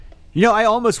I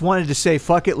almost wanted to say,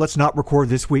 fuck it, let's not record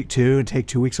this week too and take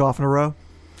 2 weeks off in a row.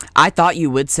 I thought you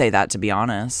would say that, to be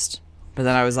honest. But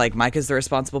then I was like, Mike is the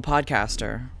responsible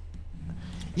podcaster.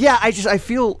 Yeah, I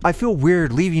feel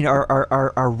weird leaving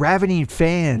our ravening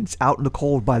fans out in the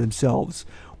cold by themselves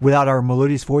without our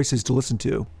melodious voices to listen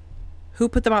to. Who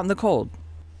put them out in the cold?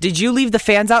 Did you leave the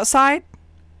fans outside?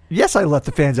 Yes, I left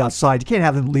the fans outside. You can't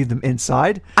have them leave them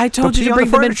inside. I told you to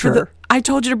bring them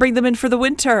in for the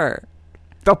winter.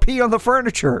 They'll pee on the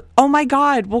furniture. Oh my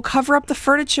God, we'll cover up the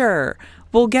furniture.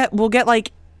 We'll get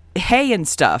like hay and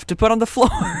stuff to put on the floor.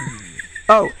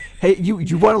 Oh, hey, you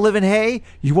want to live in hay?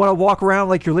 You want to walk around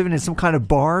like you're living in some kind of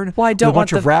barn? Well, I don't with a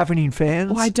bunch of ravening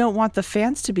fans? Well, I don't want the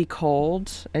fans to be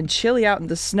cold and chilly out in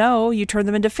the snow. You turn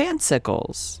them into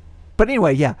fansicles. But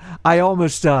anyway, yeah, I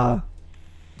almost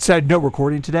said no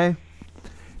recording today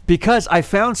because I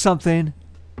found something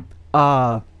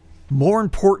more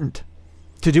important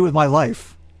to do with my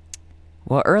life.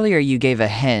 Well, earlier you gave a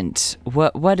hint.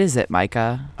 What is it,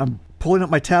 Micah? I'm pulling up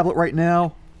my tablet right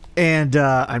now. And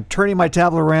I'm turning my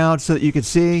tablet around so that you can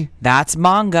see. That's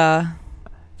manga.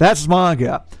 That's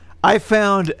manga. I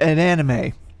found an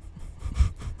anime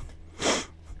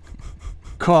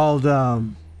called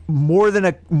More Than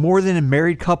a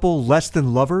Married Couple, Less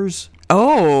Than Lovers.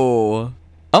 Oh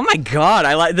my God!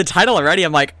 I like the title already.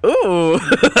 I'm like, ooh.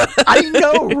 I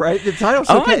know, right? The title's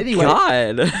okay. Oh my anyway.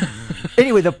 God.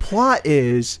 Anyway, the plot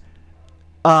is.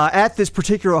 At this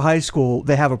particular high school,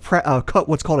 they have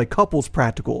what's called a couples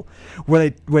practical, where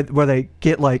they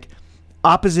get like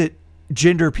opposite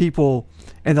gender people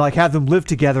and they like have them live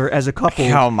together as a couple.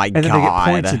 Oh my God! And then they get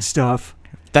points and stuff.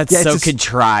 That's so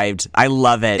contrived. I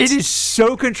love it. It is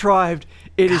so contrived.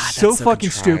 It is so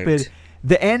fucking stupid.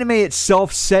 The anime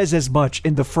itself says as much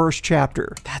in the first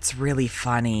chapter. That's really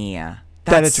funny.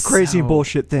 That it's a crazy and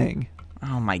bullshit thing.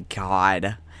 Oh my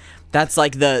God, that's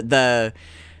like the.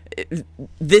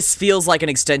 This feels like an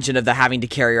extension of the having to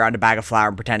carry around a bag of flour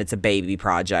and pretend it's a baby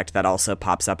project that also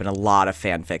pops up in a lot of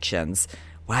fan fictions.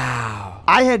 Wow.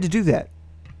 I had to do that.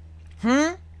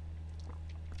 I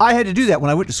had to do that when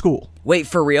I went to school. Wait,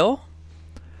 for real?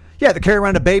 Yeah, to carry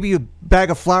around a bag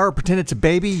of flour, pretend it's a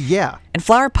baby, yeah. And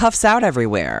flour puffs out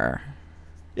everywhere.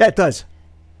 Yeah, it does.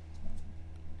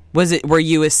 Were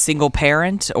you a single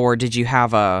parent, or did you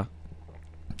have I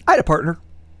had a partner.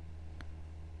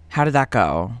 How did that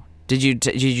go? Did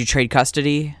you trade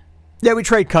custody? Yeah, we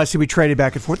trade custody. We traded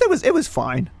back and forth. It was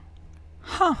fine.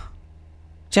 Huh.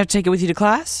 Did you have to take it with you to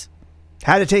class?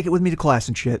 Had to take it with me to class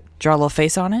and shit. Draw a little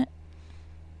face on it?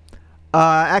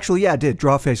 Actually, yeah, I did.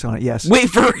 Draw a face on it, yes. Wait,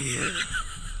 for real?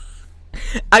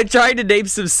 I tried to name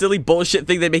some silly bullshit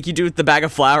thing they make you do with the bag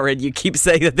of flour, and you keep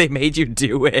saying that they made you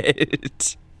do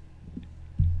it.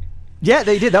 Yeah,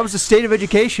 they did. That was the state of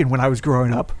education when I was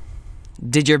growing up.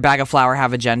 Did your bag of flour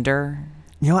have a gender?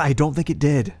 You know what? I don't think it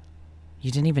did.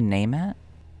 You didn't even name it?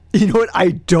 You know what? I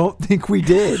don't think we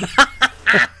did.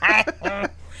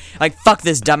 Like, fuck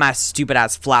this dumbass,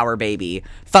 stupid-ass flower baby.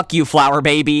 Fuck you, flower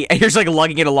baby. And you're just, like,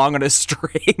 lugging it along on a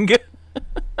string.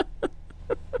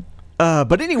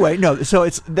 But anyway, no. So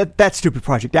it's that stupid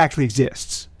project actually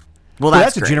exists. Well,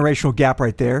 that's great. A generational gap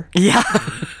right there. Yeah.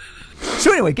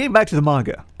 So anyway, getting back to the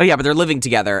manga. Oh, yeah, but they're living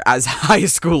together as high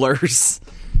schoolers.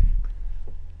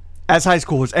 As high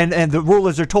schoolers. And the rule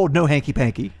is they're told no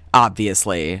hanky-panky.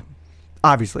 Obviously.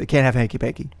 Can't have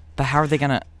hanky-panky. But how are they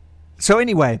going to... So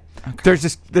anyway, there's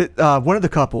this one of the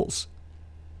couples.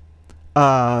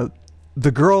 The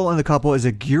girl in the couple is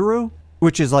a guru,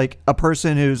 which is like a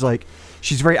person who's like,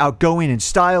 she's very outgoing and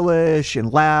stylish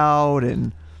and loud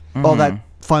and all that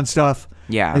fun stuff.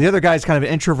 Yeah. And the other guy's kind of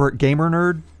an introvert gamer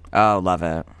nerd. Oh, love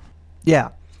it. Yeah.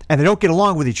 And they don't get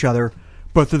along with each other,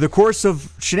 but through the course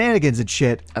of shenanigans and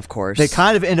shit, of course, they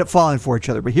kind of end up falling for each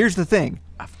other. But here's the thing.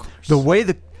 Of course. The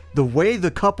way the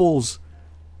couples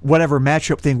whatever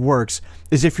matchup thing works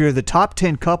is if you're the top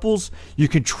 10 couples, you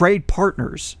can trade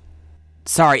partners.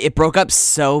 Sorry, it broke up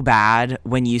so bad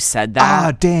when you said that.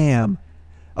 Ah, damn.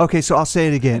 Okay, so I'll say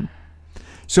it again.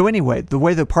 So anyway, the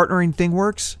way the partnering thing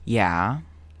works, yeah,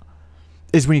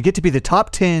 is when you get to be the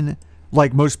top 10,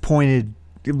 like most pointed,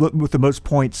 with the most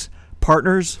points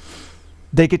partners,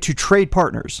 they get to trade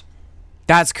partners.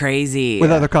 That's crazy.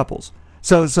 With other couples.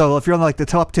 So if you're on like the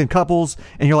top 10 couples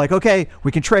and you're like, okay,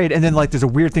 we can trade. And then like there's a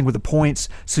weird thing with the points.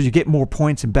 So you get more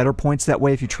points and better points that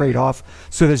way if you trade off.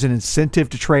 So there's an incentive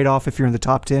to trade off if you're in the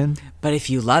top 10. But if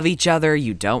you love each other,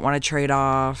 you don't want to trade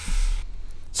off.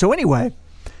 So anyway,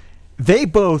 they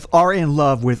both are in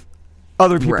love with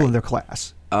other people in their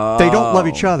class. Oh. They don't love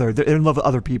each other. They're in love with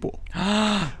other people.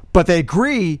 But they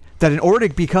agree that in order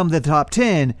to become the top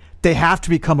 10, they have to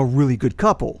become a really good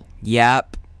couple.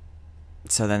 Yep.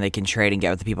 So then they can trade and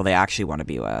get with the people they actually want to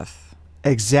be with.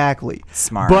 Exactly.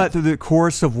 Smart. But through the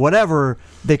course of whatever,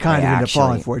 they kind of end up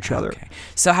falling for each other. Okay.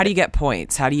 So how do you get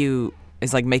points? How do you...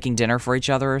 Is like making dinner for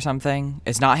each other or something?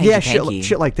 It's not hanky-panky. Yeah,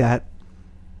 shit like that.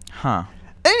 Huh.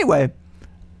 Anyway,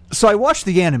 so I watched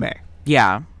the anime.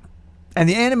 Yeah. And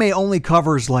the anime only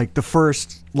covers, like, the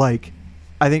first, like,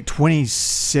 I think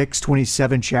 26,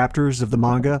 27 chapters of the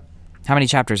manga. How many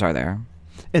chapters are there?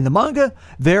 In the manga,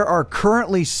 there are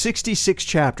currently 66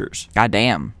 chapters. God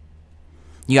damn.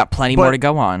 You got plenty more to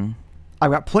go on.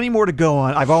 I've got plenty more to go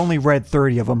on. I've only read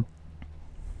 30 of them.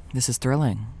 This is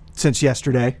thrilling. Since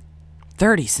yesterday.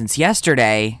 30 since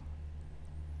yesterday?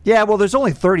 Yeah, well, there's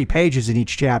only 30 pages in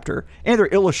each chapter. And they're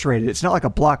illustrated. It's not like a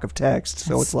block of text,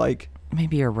 so it's like...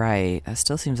 Maybe you're right. That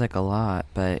still seems like a lot,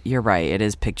 but you're right. It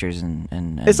is pictures and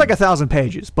It's like 1,000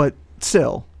 pages, but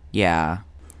still. Yeah.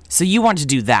 So you want to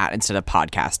do that instead of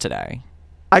podcast today?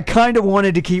 I kind of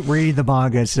wanted to keep reading the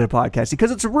manga instead of podcasting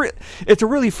because it's a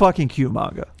really fucking cute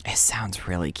manga. It sounds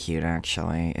really cute,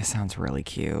 actually. It sounds really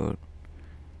cute.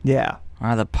 Yeah.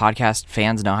 Wow, the podcast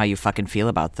fans know how you fucking feel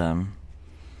about them.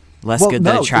 Less good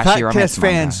than a trashy romance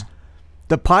manga.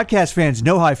 The podcast fans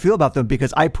know how I feel about them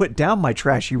because I put down my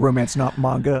trashy romance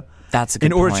manga. That's a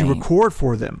good point. In order to record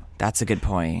for them. That's a good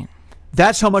point.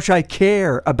 That's how much I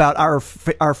care about our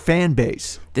fan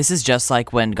base. This is just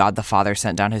like when God the Father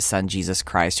sent down his son, Jesus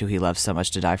Christ, who he loves so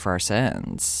much to die for our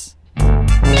sins.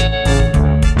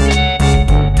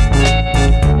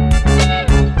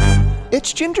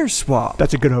 It's Gender Swap.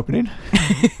 That's a good opening.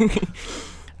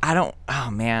 Oh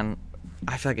man.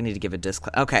 I feel like I need to give a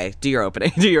disclaimer. Okay, do your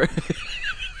opening.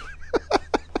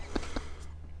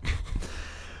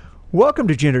 Welcome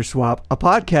to Gender Swap, a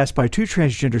podcast by two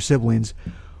transgender siblings,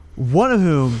 one of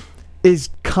whom is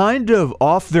kind of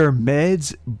off their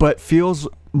meds, but feels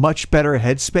much better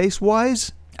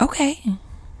headspace-wise. Okay.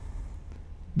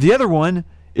 The other one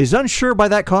is unsure by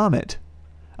that comment.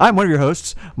 I'm one of your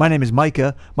hosts. My name is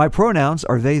Micah. My pronouns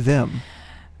are they, them.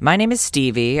 My name is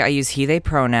Stevie. I use he, they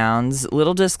pronouns.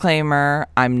 Little disclaimer,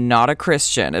 I'm not a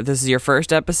Christian. If this is your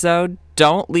first episode,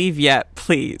 don't leave yet,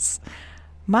 please.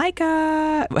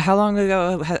 Micah, how long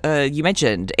ago, you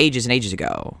mentioned ages and ages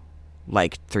ago,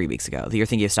 like 3 weeks ago, that you're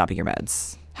thinking of stopping your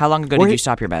meds. How long ago did you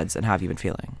stop your meds, and how have you been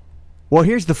feeling? Well,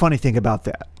 here's the funny thing about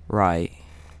that. Right.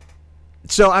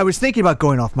 So I was thinking about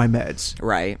going off my meds.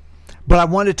 Right. But I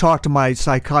wanted to talk to my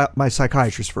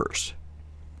psychiatrist first.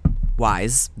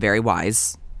 Wise. Very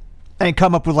wise. And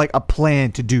come up with like a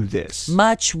plan to do this.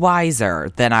 Much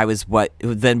wiser than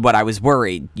what I was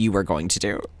worried you were going to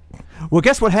do. Well,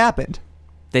 guess what happened?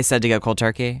 They said to go cold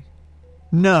turkey?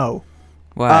 No.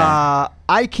 What?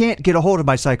 I can't get a hold of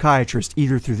my psychiatrist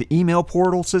either through the email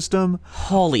portal system.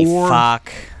 Holy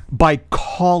fuck. By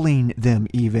calling them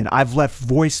even. I've left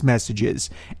voice messages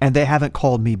and they haven't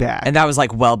called me back. And that was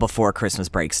like well before Christmas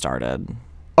break started.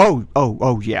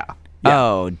 Oh, yeah.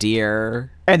 Oh,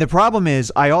 dear. And the problem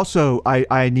is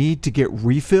I need to get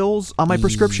refills on my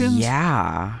prescriptions.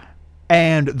 Yeah.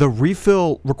 And the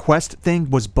refill request thing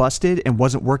was busted and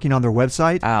wasn't working on their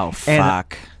website. Oh, fuck.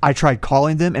 And I tried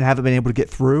calling them and haven't been able to get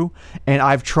through. And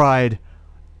I've tried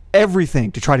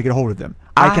everything to try to get a hold of them.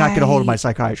 I cannot get a hold of my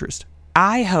psychiatrist.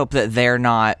 I hope that they're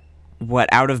not,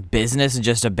 out of business and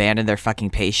just abandon their fucking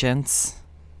patients.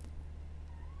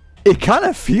 It kind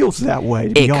of feels that way,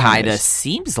 to be honest. It kind of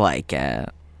seems like it.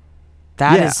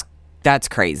 That's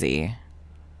crazy.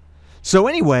 So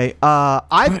anyway,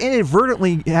 I've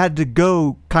inadvertently had to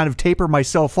go kind of taper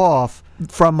myself off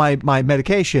from my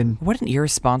medication. What an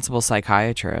irresponsible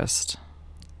psychiatrist.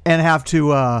 And have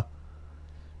to,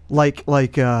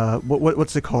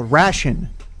 what's it called? Ration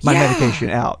my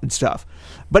medication out and stuff.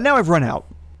 But now I've run out.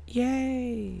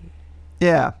 Yay.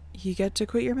 Yeah. You get to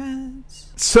quit your meds.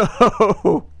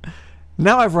 So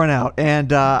now I've run out,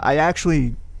 and I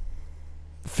actually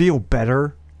feel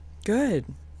better. Good.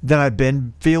 Than I've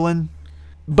been feeling.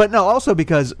 But no, also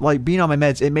because like being on my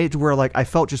meds, it made it to where like I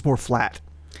felt just more flat.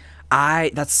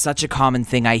 That's such a common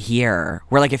thing I hear,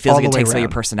 where like it feels like it takes away your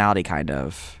personality, kind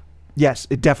of. Yes,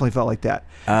 it definitely felt like that.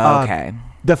 Okay.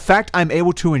 The fact I'm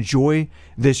able to enjoy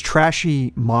this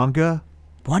trashy manga.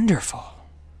 Wonderful.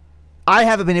 I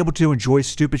haven't been able to enjoy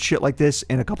stupid shit like this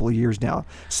in a couple of years now,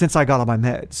 since I got on my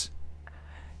meds.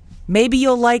 Maybe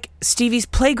you'll like Stevie's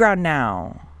Playground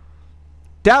now.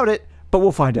 Doubt it, but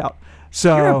we'll find out.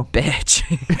 So you're a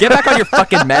bitch. Get back on your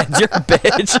fucking meds. You're a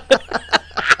bitch.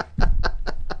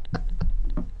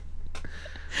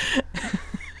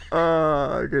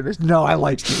 Oh, goodness. No, I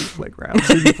like Stevie's Playground.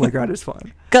 Stevie's Playground is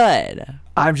fun. Good.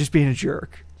 I'm just being a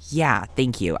jerk. Yeah,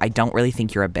 thank you. I don't really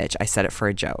think you're a bitch. I said it for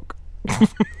a joke.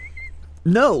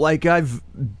 No, like I've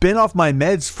been off my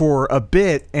meds for a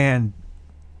bit, and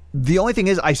the only thing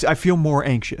is I feel more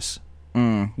anxious.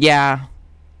 Yeah.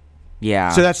 Yeah.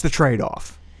 So that's the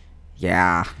trade-off.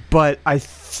 Yeah. But I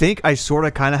think I sort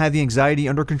of kind of have the anxiety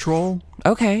under control.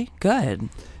 Okay, good.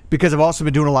 Because I've also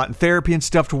been doing a lot in therapy and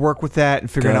stuff to work with that and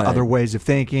figuring out other ways of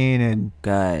thinking and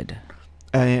good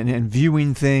and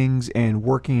viewing things and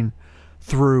working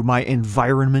through my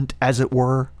environment, as it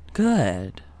were.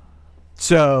 Good.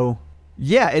 So,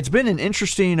 yeah, it's been an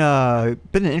interesting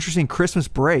Christmas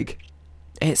break.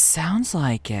 It sounds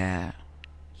like it.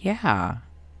 Yeah.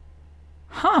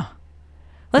 Huh.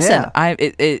 Listen, Yeah.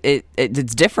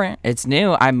 it's different. It's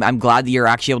new. I'm glad that you're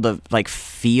actually able to like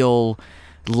feel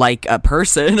like a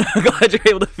person. I'm glad you're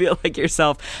able to feel like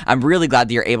yourself. I'm really glad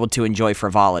that you're able to enjoy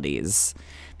frivolities,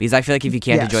 because I feel like if you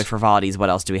can't enjoy frivolities, what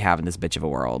else do we have in this bitch of a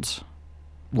world?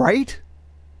 Right?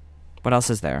 What else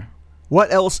is there?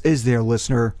 What else is there,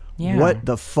 listener? Yeah. What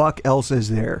the fuck else is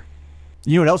there?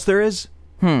 You know what else there is?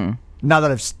 Now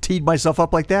that I've teed myself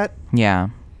up like that? Yeah.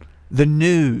 The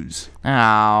news.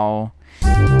 Ow.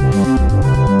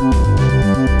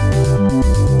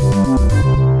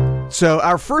 So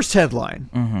our first headline.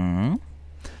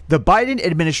 The Biden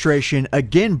administration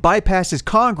again bypasses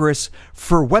Congress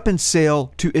for weapons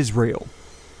sale to Israel.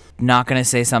 Not going to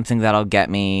say something that'll get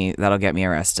me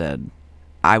arrested.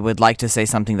 I would like to say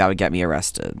something that would get me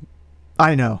arrested.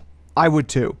 I know. I would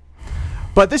too.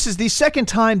 But this is the second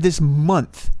time this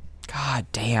month God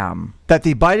damn. that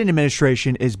the Biden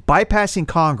administration is bypassing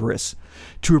Congress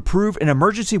to approve an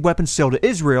emergency weapons sale to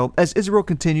Israel as Israel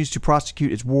continues to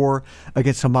prosecute its war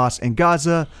against Hamas and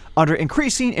Gaza under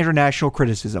increasing international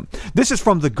criticism. This is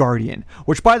from The Guardian,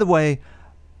 which, by the way,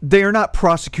 they are not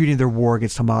prosecuting their war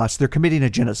against Hamas. They're committing a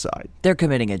genocide. They're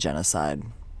committing a genocide.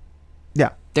 Yeah.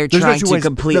 They're There's no trying two to ways-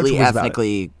 completely no two ways about it.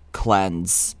 ethnically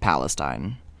cleanse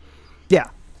Palestine. Yeah.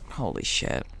 Holy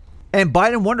shit. And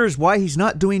Biden wonders why he's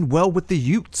not doing well with the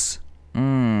Utes.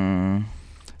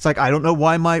 It's like, I don't know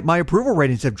why my approval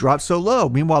ratings have dropped so low.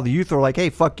 Meanwhile, the youth are like, hey,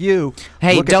 fuck you.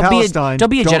 Hey, Look at Palestine. don't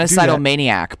be a do genocidal that."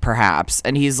 maniac, perhaps.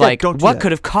 And he's Yeah, like, don't do what that.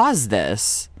 could have caused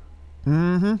this?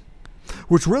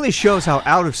 Which really shows how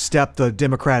out of step the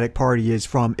Democratic Party is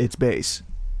from its base.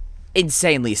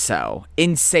 Insanely so.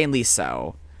 Insanely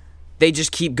so. They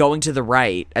just keep going to the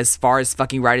right, as far as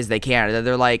fucking right as they can. And then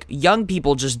they're like, young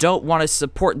people just don't want to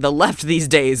support the left these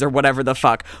days, or whatever the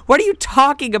fuck. What are you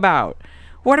talking about?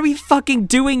 What are we fucking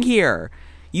doing here?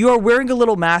 You are wearing a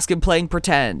little mask and playing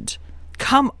pretend.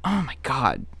 Oh my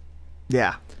god.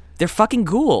 Yeah. They're fucking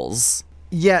ghouls.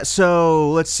 Yeah, so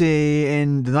let's see.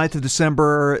 In the 9th of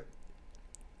December,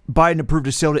 Biden approved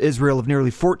a sale to Israel of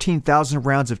nearly 14,000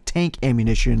 rounds of tank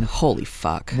ammunition. Holy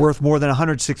fuck. Worth more than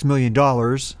 $106 million.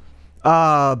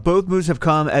 Both moves have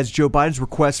come as Joe Biden's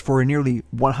request for a nearly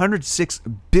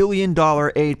 $106 billion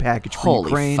aid package for Holy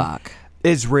Ukraine, fuck.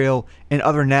 Israel, and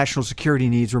other national security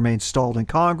needs remain stalled in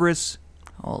Congress.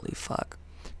 Holy fuck.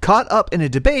 Caught up in a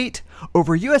debate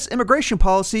over U.S. immigration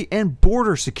policy and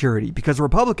border security because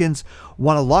Republicans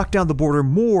want to lock down the border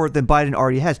more than Biden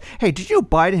already has. Hey, did you know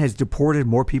Biden has deported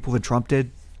more people than Trump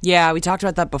did? Yeah, we talked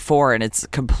about that before, and it's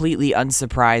completely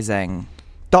unsurprising.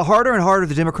 The harder and harder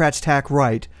the Democrats tack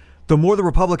right, the more the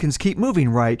Republicans keep moving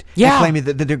right and claiming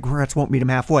that the Democrats won't meet them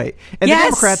halfway. And the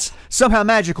Democrats, somehow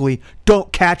magically,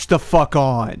 don't catch the fuck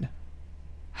on.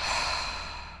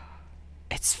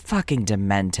 It's fucking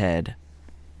demented.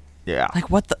 Yeah. Like,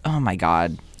 what the... Oh, my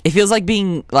God. It feels like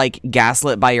being, like,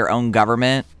 gaslit by your own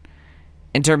government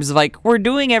in terms of, like, we're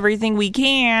doing everything we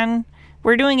can.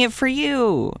 We're doing it for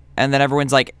you. And then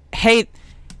everyone's like, hey,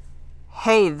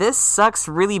 this sucks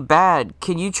really bad.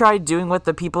 Can you try doing what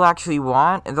the people actually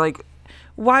want? And they're like,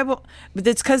 why? But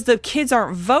it's because the kids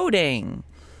aren't voting.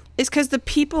 It's because the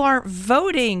people aren't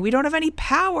voting. We don't have any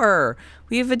power.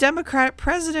 We have a Democrat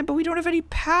president, but we don't have any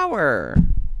power.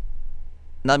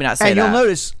 Let me not say and that. You'll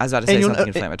notice, I was about to say something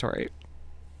inflammatory.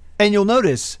 And you'll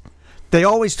notice they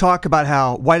always talk about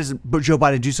how, why doesn't Joe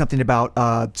Biden do something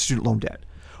about student loan debt?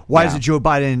 Why doesn't Joe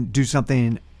Biden do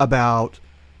something about,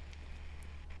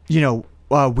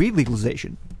 weed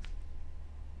legalization?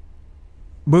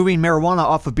 Moving marijuana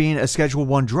off of being a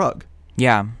Schedule I drug.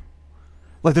 Yeah.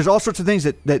 Like, there's all sorts of things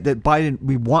that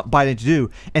we want Biden to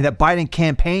do, and that Biden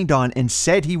campaigned on and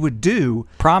said he would do.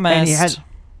 Promised. And he has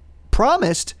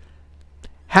promised.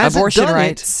 Hasn't abortion done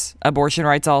rights. Abortion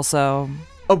rights also.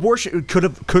 Abortion could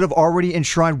have already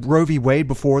enshrined Roe v. Wade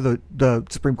before the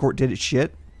Supreme Court did its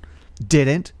shit.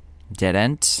 Didn't.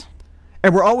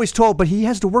 And we're always told, but he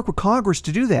has to work with Congress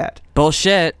to do that.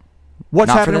 Bullshit. What's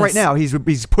Not happening for right this. now?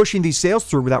 He's pushing these sales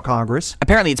through without Congress.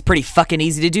 Apparently, it's pretty fucking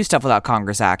easy to do stuff without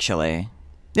Congress, actually.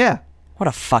 Yeah. What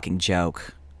a fucking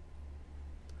joke.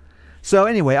 So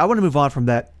anyway, I want to move on from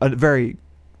that very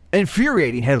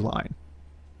infuriating headline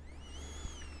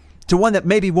to one that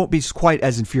maybe won't be quite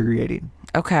as infuriating.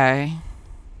 Okay.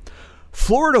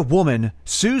 Florida woman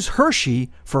sues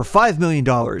Hershey for $5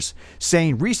 million,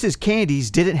 saying Reese's candies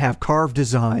didn't have carved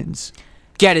designs.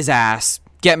 Get his ass.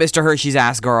 Get Mr. Hershey's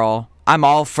ass, girl. I'm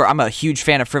a huge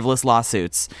fan of frivolous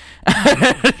lawsuits.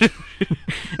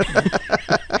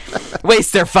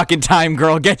 Waste their fucking time,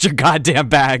 girl. Get your goddamn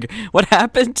bag. What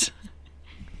happened?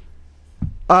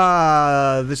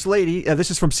 This lady, this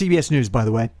is from CBS News, by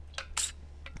the way.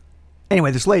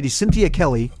 Anyway, this lady, Cynthia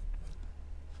Kelly,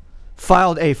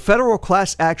 filed a federal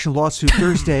class action lawsuit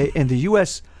Thursday in the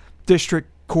U.S. District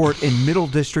Court in Middle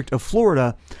District of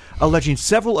Florida, alleging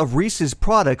several of Reese's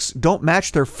products don't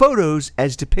match their photos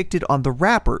as depicted on the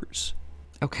wrappers.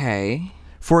 Okay.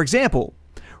 For example,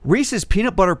 Reese's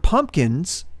peanut butter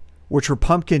pumpkins, which were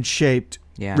pumpkin-shaped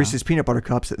Reese's peanut butter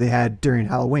cups that they had during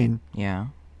Halloween,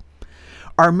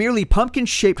 are merely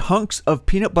pumpkin-shaped hunks of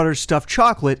peanut butter stuffed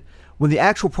chocolate when the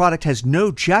actual product has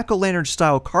no jack-o'-lantern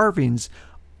style carvings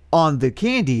on the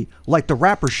candy like the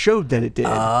wrapper showed that it did.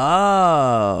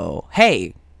 Oh.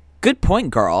 Hey, good point,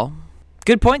 girl.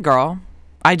 Good point, girl.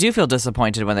 I do feel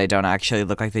disappointed when they don't actually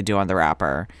look like they do on the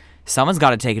wrapper. Someone's got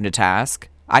to take him to task.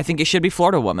 I think it should be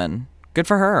Florida woman. Good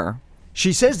for her.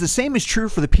 She says the same is true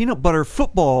for the peanut butter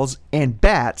footballs and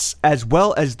bats, as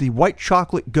well as the white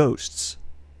chocolate ghosts.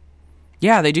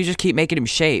 Yeah, they do just keep making him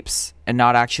shapes and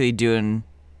not actually doing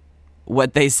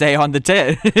what they say on the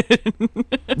tin.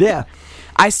 Yeah.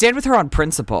 I stand with her on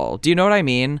principle. Do you know what I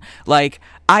mean? Like,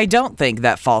 I don't think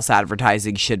that false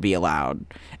advertising should be allowed.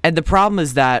 And the problem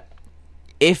is that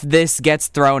if this gets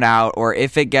thrown out, or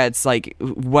if it gets, like,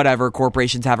 whatever,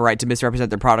 corporations have a right to misrepresent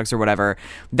their products or whatever,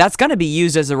 that's going to be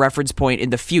used as a reference point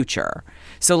in the future.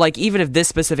 So, like, even if this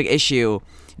specific issue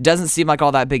doesn't seem like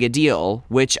all that big a deal,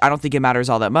 which I don't think it matters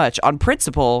all that much, on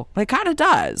principle, it kind of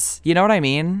does. You know what I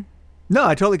mean? No,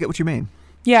 I totally get what you mean.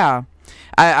 Yeah.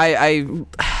 I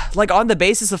like, on the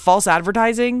basis of false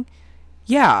advertising,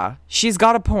 yeah, she's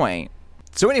got a point.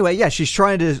 So anyway, yeah, she's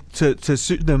trying to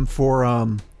sue them for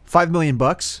 $5 million.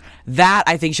 That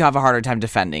I think she'll have a harder time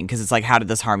defending, because it's like, how did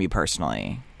this harm you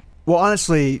personally? Well,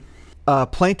 honestly,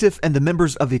 plaintiff and the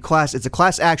members of the class, it's a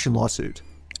class action lawsuit.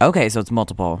 Okay, so it's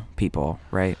multiple people,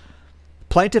 right?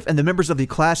 Plaintiff and the members of the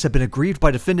class have been aggrieved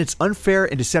by defendants' unfair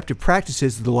and deceptive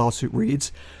practices, the lawsuit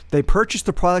reads. They purchased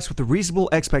the products with the reasonable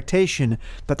expectation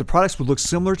that the products would look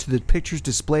similar to the pictures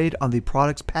displayed on the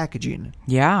product's packaging.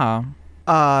 Yeah.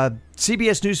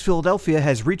 CBS News Philadelphia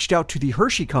has reached out to the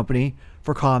Hershey Company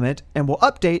for comment and will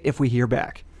update if we hear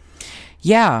back.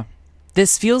 Yeah.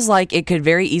 This feels like it could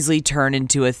very easily turn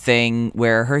into a thing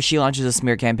where Hershey launches a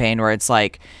smear campaign where it's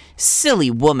like, silly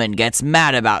woman gets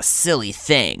mad about silly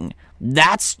thing.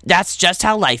 That's just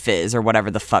how life is, or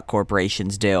whatever the fuck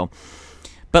corporations do.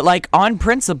 But, like, on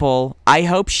principle, I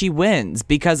hope she wins,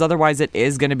 because otherwise it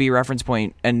is going to be a reference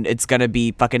point, and it's going to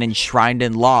be fucking enshrined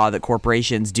in law that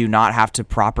corporations do not have to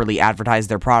properly advertise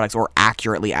their products or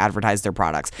accurately advertise their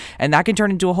products. And that can turn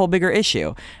into a whole bigger issue.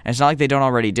 And it's not like they don't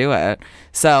already do it.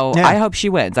 So yeah. I hope she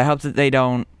wins. I hope that they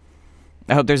don't.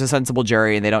 I hope there's a sensible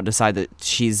jury and they don't decide that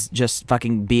she's just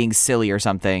fucking being silly or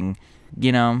something,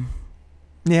 you know?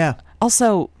 Yeah.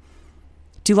 Also,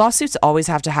 do lawsuits always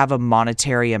have to have a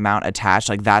monetary amount attached?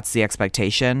 Like, that's the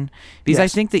expectation? Because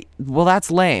yes. I think that, well, that's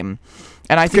lame.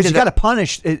 And I think because you got to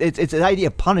punish. It's an idea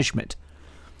of punishment.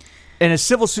 In a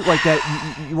civil suit like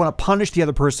that, you want to punish the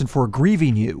other person for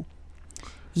aggrieving you.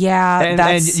 Yeah,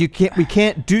 and you can't. We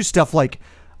can't do stuff like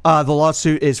the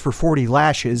lawsuit is for 40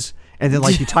 lashes, and then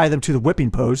like you tie them to the whipping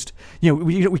post. You know,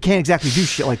 we can't exactly do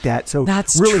shit like that. So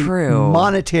that's really true.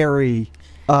 Monetary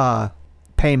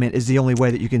payment is the only way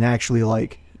that you can actually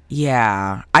like.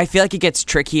 Yeah, I feel like it gets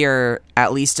trickier,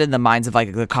 at least in the minds of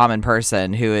like the common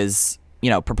person who is,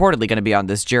 you know, purportedly going to be on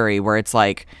this jury, where it's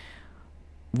like,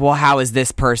 well, how is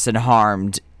this person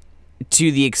harmed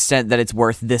to the extent that it's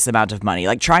worth this amount of money?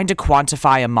 Like, trying to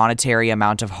quantify a monetary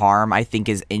amount of harm, I think,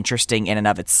 is interesting in and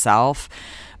of itself.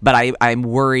 But I'm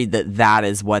worried that that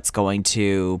is what's going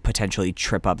to potentially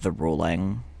trip up the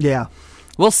ruling. Yeah.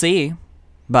 We'll see.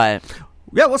 But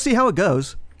yeah, we'll see how it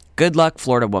goes. Good luck,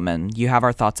 Florida woman. You have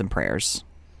our thoughts and prayers.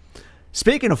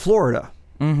 Speaking of Florida,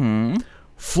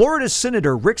 Florida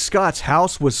Senator Rick Scott's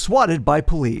house was swatted by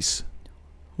police.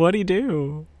 What'd he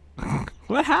do?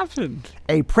 What happened?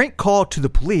 A prank call to the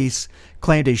police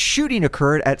claimed a shooting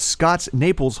occurred at Scott's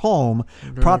Naples home,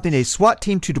 prompting a SWAT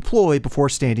team to deploy before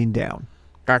standing down.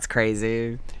 That's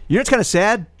crazy. You know what's kind of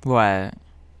sad? What?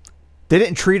 They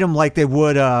didn't treat him like they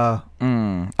would a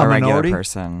regular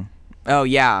person. Oh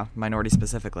yeah, minority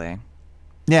specifically.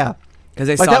 Yeah, because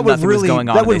they saw nothing was going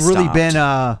on. That would and they really stopped.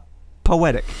 been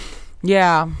poetic.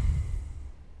 Yeah,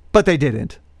 but they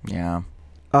didn't. Yeah.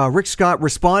 Rick Scott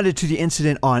responded to the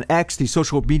incident on X, the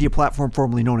social media platform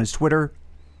formerly known as Twitter.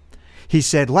 He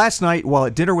said, "Last night, while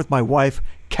at dinner with my wife,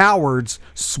 cowards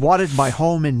swatted my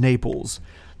home in Naples.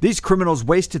 These criminals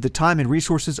wasted the time and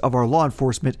resources of our law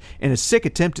enforcement in a sick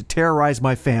attempt to terrorize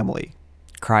my family."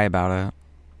 Cry about it.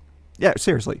 Yeah,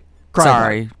 seriously.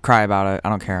 Cry about it. I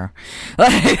don't care.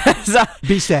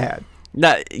 Be sad.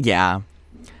 Yeah.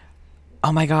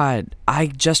 Oh my God. I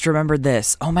just remembered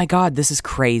this. Oh my God, this is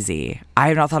crazy. I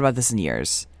have not thought about this in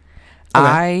years. Okay.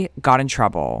 I got in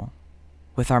trouble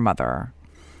with our mother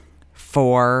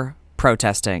for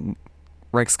protesting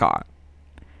Rick Scott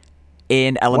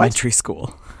in elementary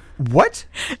school. What?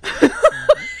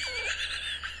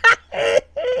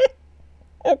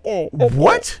 Okay.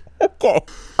 What? Okay.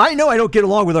 I know I don't get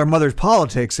along with our mother's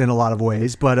politics in a lot of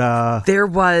ways, but there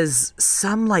was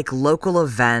some like local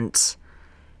event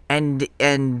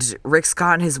and Rick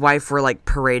Scott and his wife were like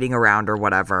parading around or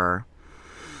whatever.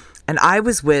 And I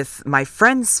was with my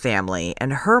friend's family,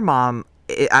 and her mom,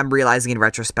 I'm realizing in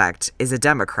retrospect, is a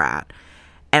Democrat.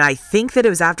 And I think that it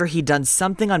was after he'd done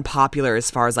something unpopular as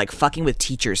far as like fucking with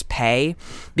teachers' pay,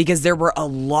 because there were a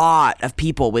lot of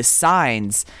people with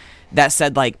signs that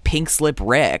said like pink slip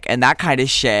Rick and that kind of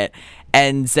shit,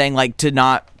 and saying like to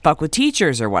not fuck with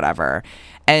teachers or whatever.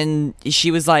 And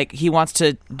she was like, he wants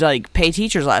to like pay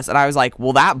teachers less. And I was like,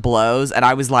 well, that blows. And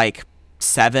I was like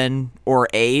 7 or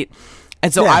 8.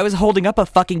 And so I was holding up a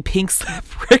fucking pink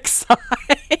slip Rick sign.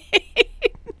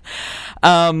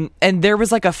 And there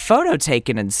was like a photo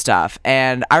taken and stuff.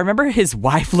 And I remember his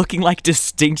wife looking like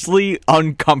distinctly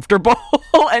uncomfortable.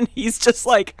 And he's just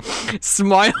like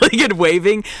smiling and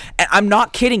waving. And I'm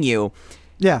not kidding you.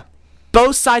 Yeah.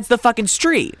 Both sides of the fucking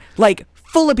street, like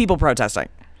full of people protesting.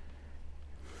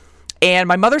 And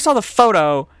my mother saw the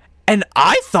photo, and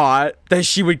I thought that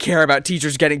she would care about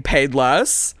teachers getting paid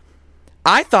less.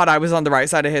 I thought I was on the right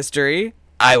side of history.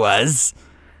 I was.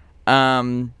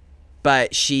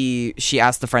 But she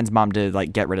asked the friend's mom to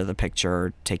like get rid of the picture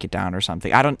or take it down or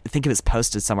something. I don't think it was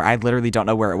posted somewhere. I literally don't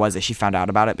know where it was that she found out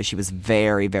about it, but she was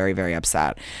very, very, very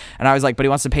upset. And I was like, but he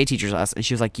wants to pay teachers less. And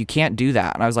she was like, you can't do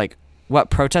that. And I was like,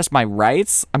 what, protest my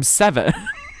rights? I'm 7.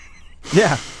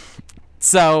 Yeah.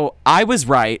 So I was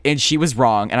right and she was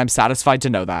wrong, and I'm satisfied to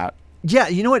know that. Yeah,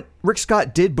 you know what Rick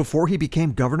Scott did before he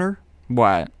became governor?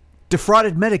 What?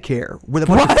 Defrauded Medicare with a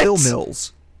bunch of pill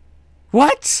mills.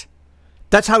 What?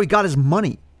 That's how he got his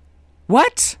money.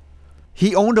 What?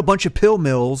 He owned a bunch of pill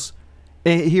mills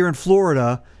here in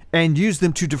Florida and used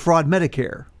them to defraud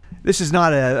Medicare. This is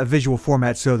not a visual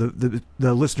format, so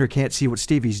the listener can't see what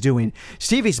Stevie's doing.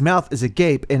 Stevie's mouth is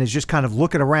agape and is just kind of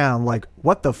looking around like,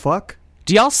 what the fuck?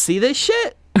 Do y'all see this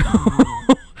shit?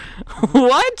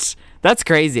 What? That's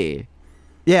crazy.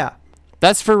 Yeah.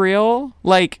 That's for real?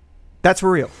 Like... That's for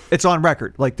real. It's on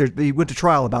record. Like, they went to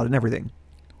trial about it and everything.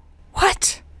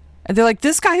 What? And they're like,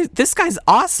 this guy's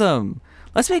awesome.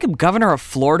 Let's make him governor of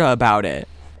Florida about it.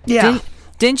 Yeah.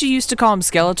 Didn't you used to call him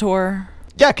Skeletor?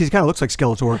 Yeah, because he kind of looks like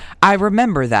Skeletor. I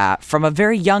remember that. From a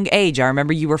very young age, I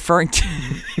remember you referring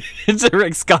to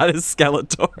Rick Scott as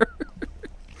Skeletor.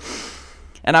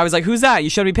 And I was like, who's that? You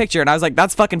showed me a picture. And I was like,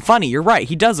 that's fucking funny. You're right.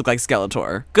 He does look like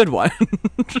Skeletor. Good one.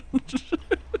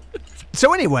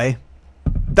 So anyway,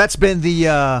 that's been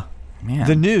the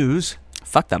news.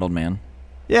 Fuck that old man.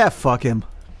 Yeah, fuck him.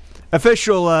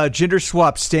 Official gender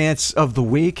swap stance of the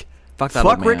week. Fuck that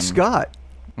old man. Fuck Rick Scott.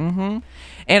 Mm-hmm.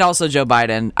 And also Joe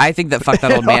Biden. I think that fuck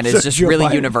that old man is just Joe really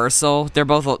Biden. Universal. They're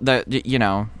both, you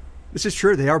know. This is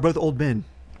true. They are both old men.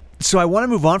 So I want to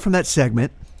move on from that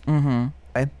segment. Mm-hmm.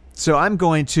 Okay. So I'm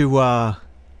going to,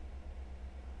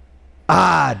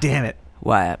 damn it.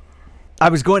 What? I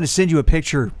was going to send you a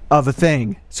picture of a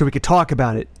thing so we could talk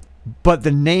about it, but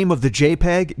the name of the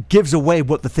JPEG gives away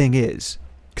what the thing is.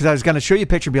 Because I was going to show you a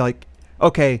picture and be like,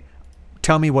 okay,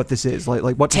 tell me what this is.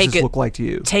 Like what does this look like to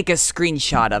you? Take a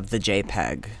screenshot of the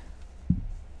JPEG.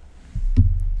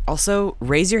 Also,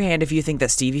 raise your hand if you think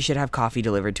that Stevie should have coffee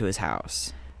delivered to his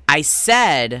house. I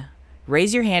said,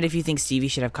 raise your hand if you think Stevie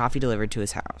should have coffee delivered to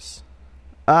his house.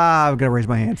 I'm going to raise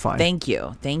my hand, fine. Thank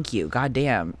you. God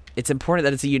damn. It's important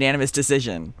that it's a unanimous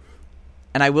decision.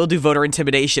 And I will do voter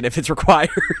intimidation if it's required.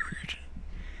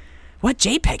 What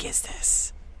JPEG is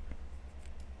this?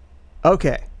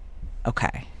 Okay.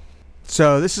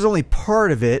 So this is only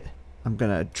part of it. I'm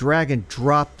going to drag and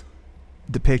drop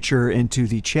the picture into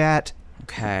the chat.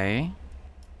 Okay.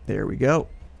 There we go.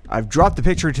 I've dropped the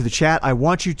picture into the chat. I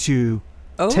want you to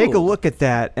take a look at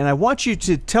that, and I want you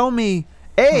to tell me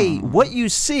A, what you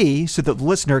see, so that the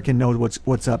listener can know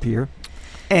what's up here,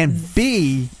 and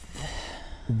B,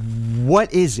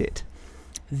 what is it?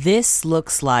 This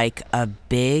looks like a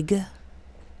big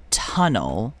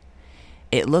tunnel.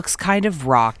 It looks kind of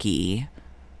rocky,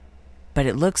 but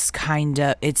it looks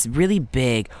it's really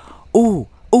big. Ooh,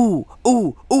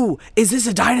 is this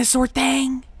a dinosaur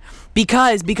thing?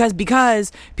 Because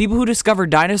people who discover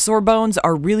dinosaur bones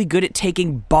are really good at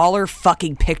taking baller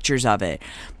fucking pictures of it.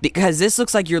 Because this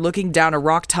looks like you're looking down a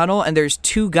rock tunnel and there's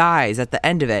two guys at the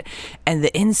end of it. And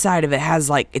the inside of it has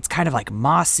like, it's kind of like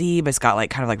mossy, but it's got like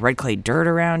kind of like red clay dirt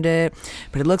around it.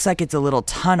 But it looks like it's a little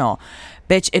tunnel.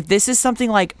 Bitch, if this is something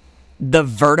like the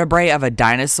vertebrae of a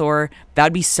dinosaur,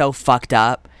 that'd be so fucked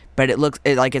up. But it looks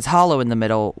like it's hollow in the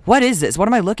middle. What is this? What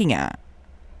am I looking at?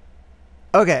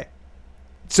 Okay.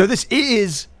 So this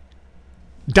is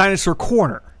Dinosaur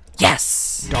Corner.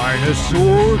 Yes!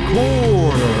 Dinosaur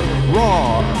Corner.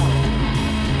 Roar.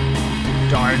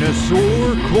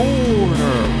 Dinosaur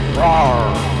Corner.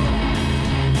 Roar.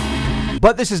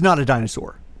 But this is not a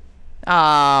dinosaur.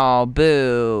 Oh,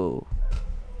 boo.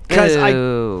 Because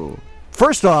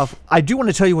first off, I do want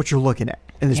to tell you what you're looking at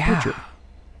in this picture.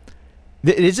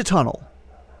 It is a tunnel.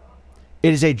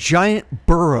 It is a giant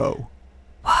burrow.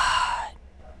 What?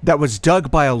 That was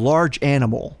dug by a large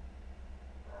animal.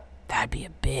 That'd be a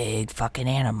big fucking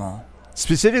animal.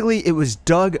 Specifically, it was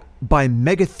dug by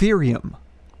Megatherium.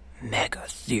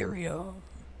 Megatherium.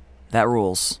 That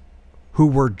rules. Who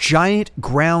were giant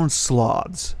ground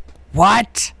sloths.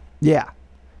 What? Yeah.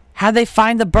 How'd they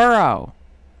find the burrow?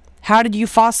 How did you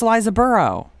fossilize a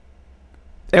burrow?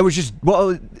 It was just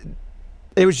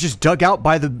dug out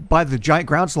by the giant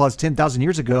ground sloths 10,000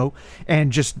 years ago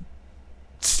and just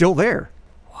still there.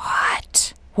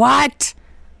 What?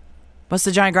 What's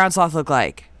the giant ground sloth look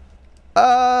like?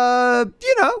 You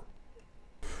know.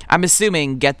 I'm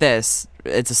assuming, get this,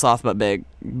 it's a sloth but big,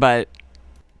 but...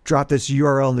 Drop this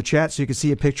URL in the chat so you can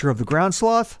see a picture of the ground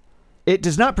sloth. It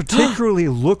does not particularly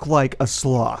look like a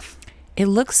sloth. It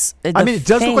looks... It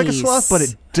does look like a sloth, but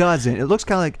it doesn't. It looks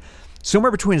kind of like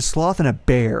somewhere between a sloth and a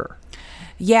bear.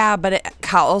 Yeah, but it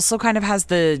also kind of has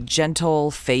the gentle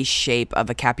face shape of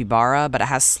a capybara, but it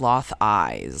has sloth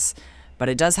eyes. But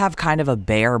it does have kind of a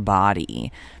bear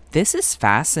body. This is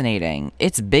fascinating.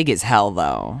 It's big as hell,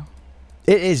 though.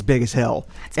 It is big as hell.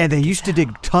 And they used to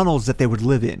dig tunnels that they would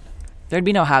live in. There'd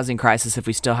be no housing crisis if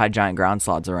we still had giant ground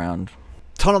sloths around.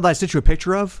 Tunnel that I sent you a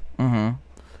picture of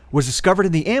was discovered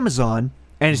in the Amazon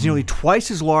and is nearly twice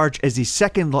as large as the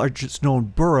second largest known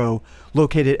burrow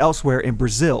located elsewhere in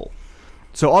Brazil.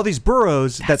 So all these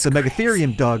burrows that the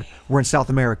Megatherium dug were in South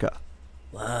America.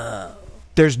 Whoa.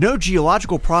 There's no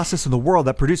geological process in the world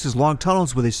that produces long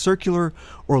tunnels with a circular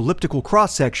or elliptical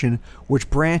cross-section which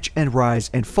branch and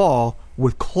rise and fall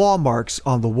with claw marks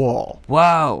on the wall.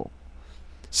 Whoa.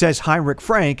 Says Heinrich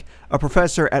Frank, a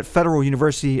professor at Federal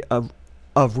University of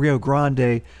Rio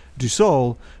Grande do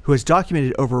Sul, who has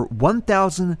documented over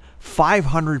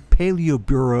 1,500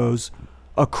 paleoburrows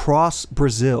across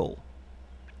Brazil.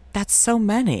 That's so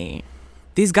many.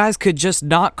 These guys could just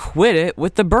not quit it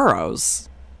with the burrows.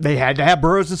 They had to have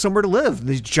burrows and somewhere to live.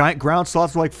 These giant ground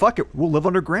sloths were like, fuck it, we'll live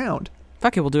underground.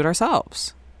 Fuck it, we'll do it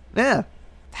ourselves. Yeah.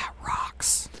 That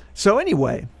rocks. So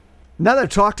anyway, now that I've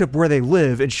talked up where they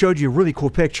live and showed you a really cool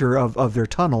picture of their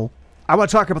tunnel, I want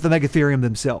to talk about the Megatherium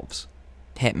themselves.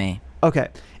 Hit me. Okay.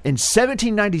 In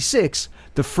 1796,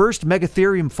 the first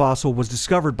Megatherium fossil was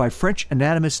discovered by French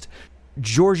anatomist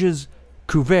Georges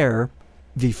Cuvier,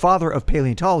 the father of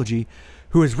paleontology,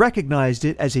 who has recognized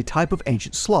it as a type of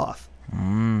ancient sloth.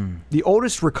 The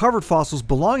oldest recovered fossils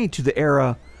belonging to the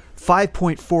era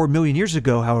 5.4 million years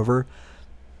ago, however,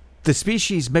 the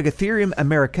species Megatherium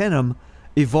americanum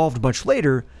evolved much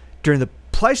later during the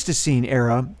Pleistocene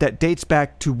era that dates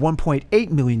back to 1.8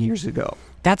 million years ago.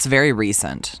 That's very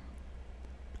recent.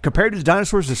 Compared to the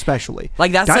dinosaurs especially.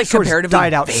 Like that's dinosaurs like comparatively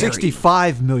died out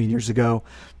 65 million years ago.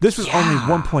 This was only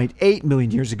 1.8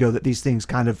 million years ago that these things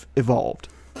kind of evolved.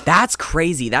 That's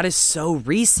crazy. That is so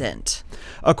recent.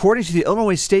 According to the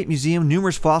Illinois State Museum,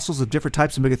 numerous fossils of different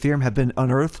types of Megatherium have been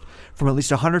unearthed from at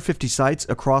least 150 sites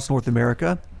across North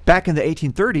America. Back in the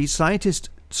 1830s, scientist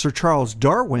Sir Charles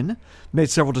Darwin made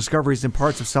several discoveries in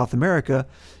parts of South America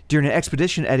during an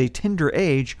expedition at a tender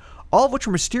age, all of which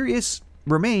were mysterious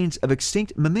remains of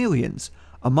extinct mammalians.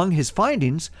 Among his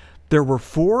findings, there were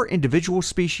 4 individual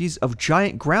species of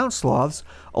giant ground sloths,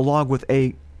 along with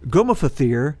a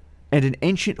gomphotherium and an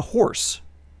ancient horse.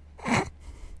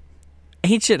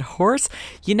 Ancient horse?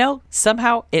 You know,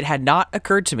 somehow it had not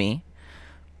occurred to me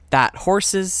that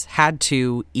horses had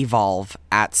to evolve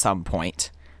at some point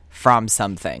from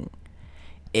something.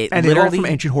 It And they evolved literally from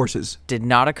ancient horses. did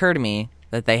not occur to me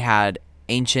that they had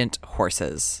ancient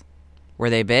horses. Were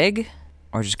they big?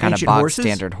 Or just kind of Ancient bog horses?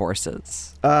 standard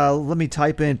horses? Let me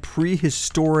type in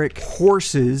prehistoric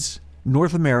horses,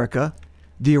 North America.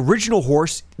 The original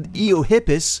horse,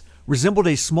 Eohippus, resembled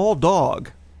a small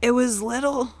dog. It was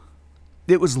little.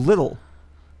 It was little.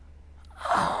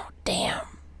 Oh, damn.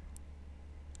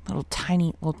 Little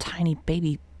tiny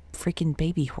baby, freaking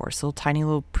baby horse. Little tiny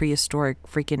little prehistoric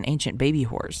freaking ancient baby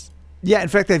horse. Yeah, in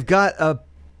fact, they've got a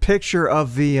picture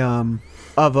of the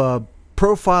of a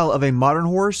profile of a modern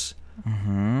horse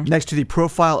next to the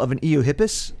profile of an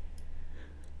Eohippus.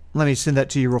 Let me send that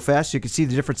to you real fast so you can see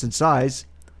the difference in size.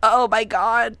 Oh my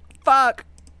god. Fuck.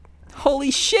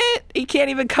 Holy shit. He can't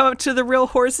even come up to the real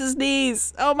horse's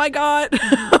knees. Oh my god.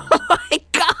 Oh my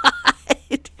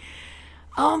god.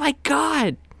 Oh my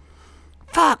god.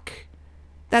 Fuck.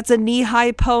 That's a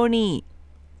knee-high pony.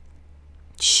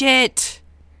 Shit.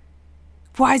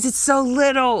 Why is it so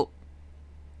little?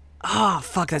 Oh,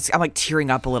 fuck. I'm like tearing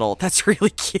up a little. That's really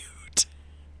cute.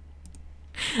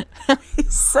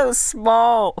 He's so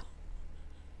small.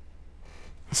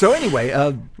 So anyway,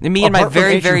 Me and my apart from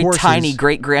very, ancient very horses, tiny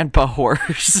great-grandpa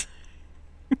horse.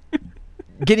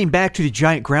 Getting back to the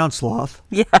giant ground sloth,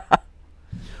 Yeah.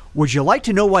 would you like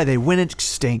to know why they went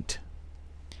extinct?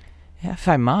 Yeah, if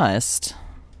I must.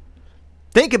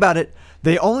 Think about it.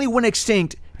 They only went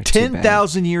extinct They're too big.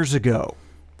 10,000 years ago.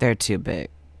 They're too big.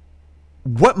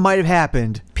 What might have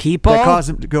happened People? that caused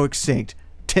them to go extinct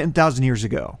 10,000 years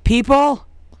ago? People?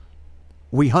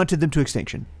 We hunted them to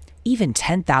extinction. Even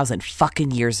 10,000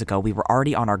 fucking years ago, we were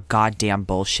already on our goddamn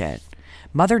bullshit.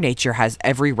 Mother Nature has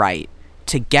every right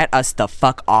to get us the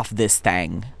fuck off this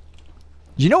thing.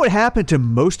 You know what happened to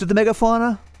most of the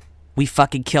megafauna? We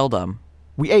fucking killed them.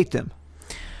 We ate them.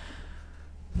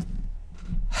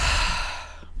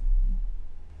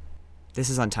 This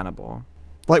is untenable.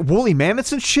 Like woolly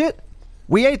mammoths and shit?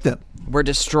 We ate them. We're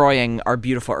destroying our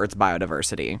beautiful Earth's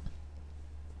biodiversity.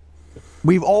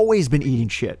 We've always been eating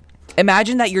shit.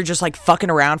 Imagine that you're just like fucking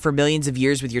around for millions of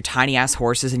years with your tiny ass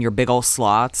horses and your big old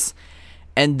sloths,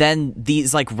 and then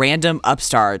these like random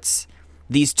upstarts,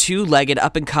 these two-legged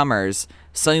up-and-comers,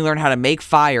 suddenly learn how to make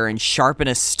fire and sharpen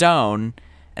a stone,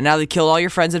 and now they killed all your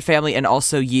friends and family and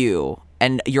also you,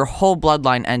 and your whole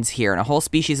bloodline ends here, and a whole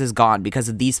species is gone because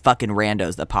of these fucking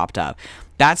randos that popped up.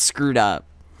 That's screwed up.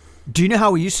 Do you know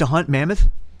how we used to hunt mammoth?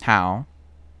 How?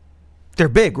 They're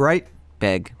big, right?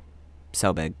 Big.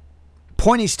 So big.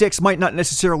 Pointy sticks might not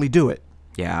necessarily do it.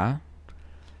 Yeah.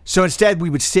 So instead, we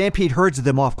would stampede herds of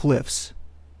them off cliffs.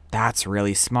 That's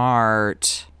really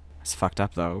smart. It's fucked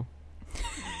up, though.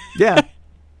 Yeah.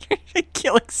 You're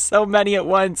killing so many at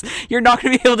once. You're not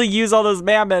going to be able to use all those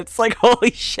mammoths. Like, holy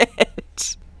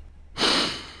shit.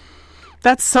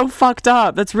 That's so fucked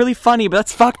up. That's really funny, but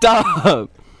that's fucked up.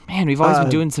 Man, we've always been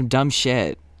doing some dumb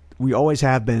shit. We always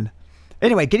have been.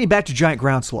 Anyway, getting back to giant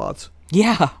ground sloths.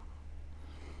 Yeah.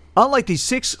 Unlike the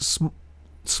six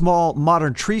small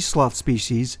modern tree sloth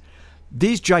species,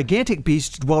 these gigantic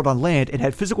beasts dwelled on land and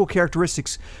had physical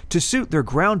characteristics to suit their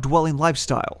ground-dwelling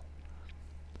lifestyle.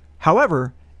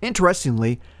 However,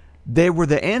 interestingly, they were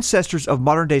the ancestors of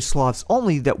modern-day sloths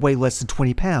only that weigh less than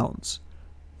 20 pounds.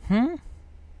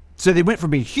 So they went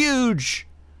from being huge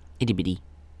Itty-bitty.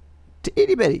 to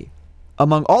itty-bitty.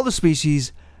 Among all the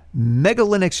species,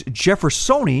 Megalinux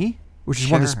jeffersoni, which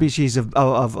is one of the species of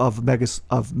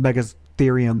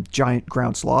Megatherium giant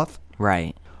ground sloth,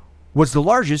 Right. was the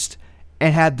largest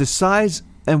and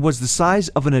was the size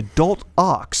of an adult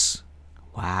ox.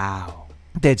 Wow.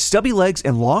 They had stubby legs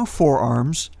and long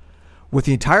forearms, with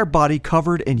the entire body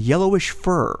covered in yellowish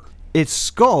fur. Its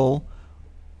skull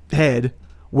head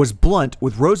was blunt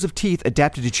with rows of teeth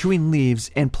adapted to chewing leaves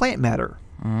and plant matter.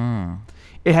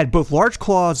 It had both large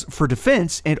claws for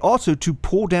defense and also to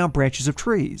pull down branches of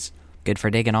trees. Good for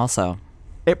digging also.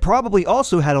 It probably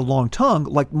also had a long tongue,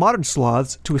 like modern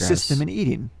sloths, to assist them in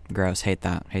eating. Gross. Hate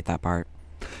that. Hate that part.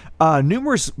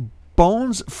 Numerous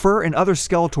bones, fur, and other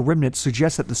skeletal remnants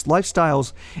suggest that the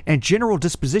lifestyles and general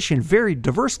disposition varied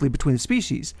diversely between the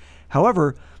species.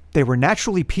 However, they were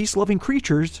naturally peace-loving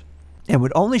creatures and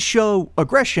would only show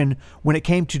aggression when it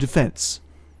came to defense.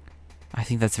 I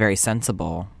think that's very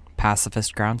sensible.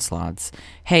 Pacifist ground sloths.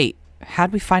 Hey,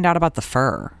 how'd we find out about the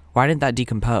fur? Why didn't that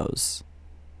decompose?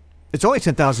 It's only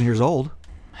 10,000 years old.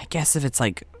 I guess if it's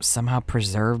like somehow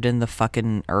preserved in the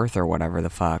fucking earth or whatever the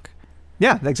fuck.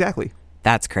 Yeah, exactly.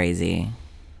 That's crazy.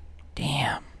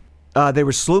 Damn. They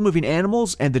were slow-moving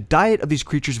animals, and the diet of these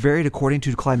creatures varied according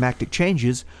to climatic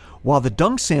changes, while the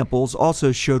dung samples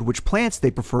also showed which plants they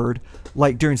preferred.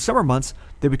 Like during summer months,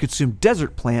 they would consume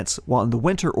desert plants, while in the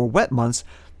winter or wet months,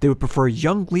 they would prefer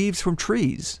young leaves from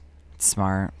trees.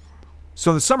 Smart.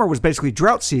 So the summer was basically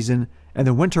drought season, and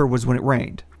the winter was when it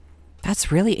rained.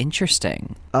 That's really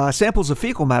interesting. Samples of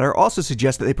fecal matter also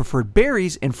suggest that they preferred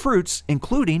berries and fruits,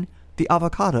 including the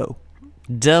avocado.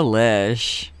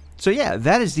 Delish. So yeah,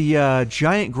 that is the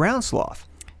giant ground sloth.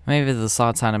 Maybe the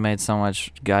sloths hadn't made so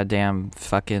much goddamn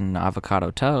fucking avocado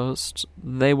toast,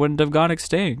 they wouldn't have gone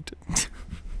extinct.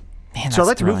 Man, so I'd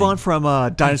like to move on from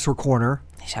Dinosaur Corner.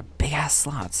 They should have big-ass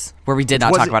sloths. Where we did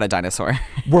not talk about a dinosaur.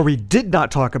 Where we did not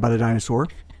talk about a dinosaur.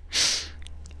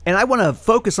 And I want to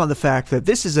focus on the fact that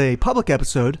this is a public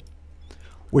episode,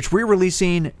 which we're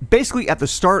releasing basically at the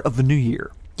start of the new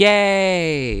year.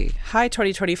 Yay! Hi,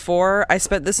 2024. I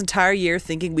spent this entire year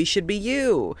thinking we should be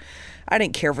you. I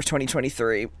didn't care for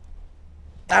 2023.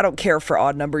 I don't care for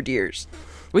odd-numbered years.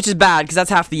 Which is bad, because that's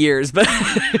half the years, but...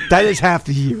 That is half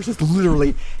the years. It's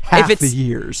literally half the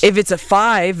years. If it's a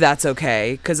 5, that's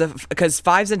okay, because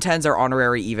 5s and 10s are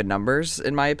honorary even numbers,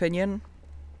 in my opinion.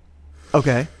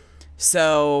 Okay.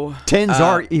 So... 10s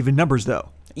are even numbers, though.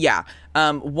 Yeah.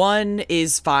 1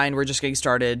 is fine, we're just getting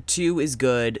started. 2 is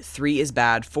good. 3 is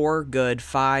bad. 4, good.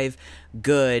 5,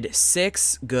 good.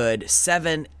 6, good.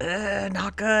 7,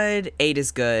 not good. 8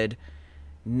 is good.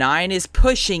 9 is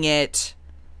pushing it.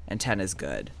 And 10 is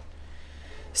good.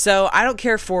 So I don't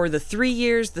care for the 3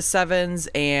 years, the 7s,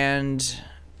 and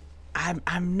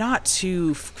I'm not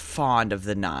too fond of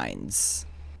the 9s.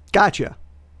 Gotcha.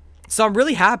 So I'm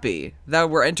really happy that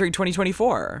we're entering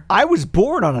 2024. I was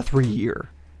born on a 3-year.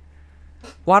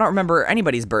 Well, I don't remember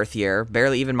anybody's birth year,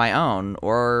 barely even my own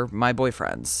or my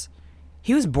boyfriend's.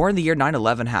 He was born the year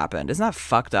 9/11 happened. Isn't that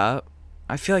fucked up?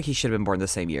 I feel like he should have been born the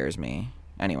same year as me.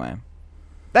 Anyway.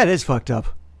 That is fucked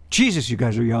up. Jesus, you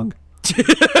guys are young.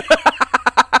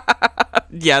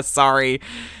 Yeah, sorry.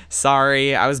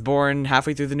 I was born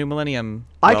halfway through the new millennium.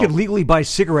 I could legally buy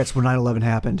cigarettes when 9/11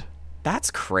 happened. That's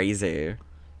crazy.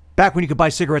 Back when you could buy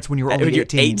cigarettes when you were only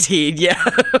 18. 18, yeah.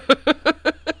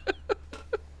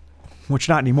 Which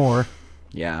not anymore.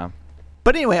 Yeah.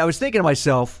 But anyway, I was thinking to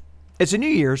myself, it's a new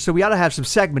year, so we ought to have some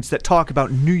segments that talk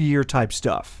about new year type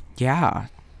stuff. Yeah.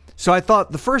 So I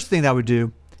thought the first thing that I would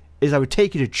do is I would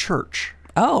take you to church.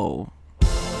 Oh.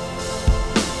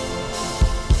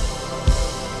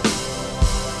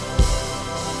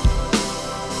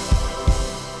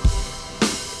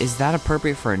 Is that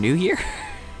appropriate for a new year?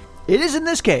 It is in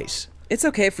this case. It's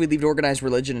okay if we leave organized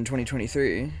religion in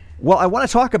 2023. Well, I want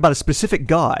to talk about a specific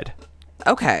god.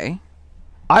 Okay.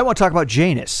 I want to talk about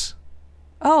Janus.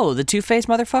 Oh, the two-faced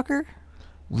motherfucker?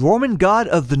 Roman god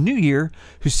of the new year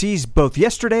who sees both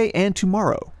yesterday and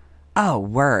tomorrow. Oh,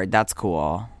 word. That's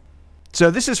cool. So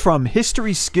this is from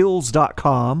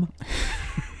historyskills.com.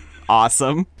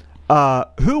 Awesome.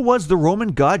 Who was the Roman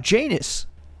god Janus?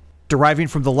 Deriving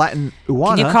from the Latin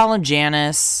Uana. Can you call him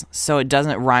Janus so it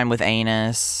doesn't rhyme with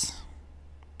anus?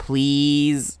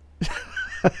 Please?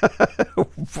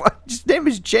 His name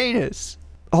is Janus.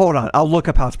 Hold on. I'll look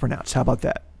up how it's pronounced. How about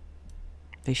that?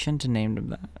 They shouldn't have named him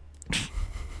that.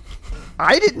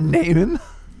 I didn't name him.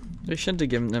 They shouldn't have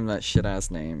given him that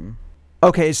shit-ass name.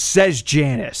 Okay, it says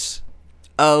Janus.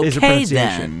 Okay,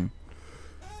 then.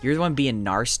 You're the one being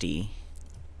nasty.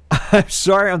 I'm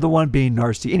sorry, I'm the one being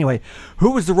nasty. Anyway,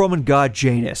 who was the Roman god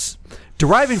Janus?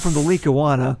 Deriving from the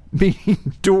Likuana,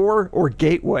 meaning door or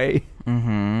gateway.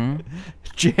 Mm-hmm.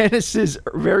 Janus's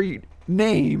very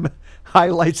name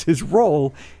highlights his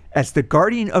role as the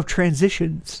guardian of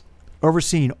transitions,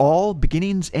 overseeing all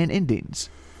beginnings and endings.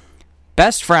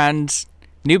 Best friend.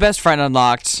 New best friend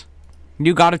unlocked.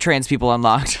 New god of trans people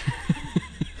unlocked.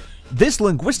 This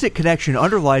linguistic connection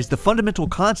underlies the fundamental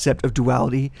concept of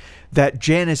duality that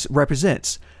Janus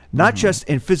represents, not just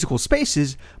in physical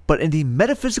spaces, but in the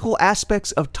metaphysical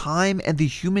aspects of time and the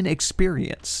human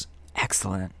experience.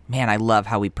 Excellent. Man, I love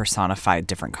how we personify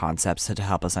different concepts to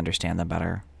help us understand them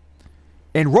better.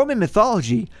 In Roman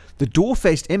mythology, the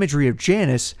dual-faced imagery of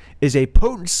Janus is a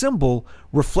potent symbol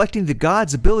reflecting the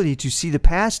god's ability to see the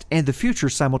past and the future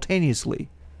simultaneously.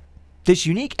 This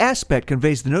unique aspect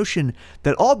conveys the notion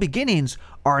that all beginnings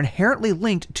are inherently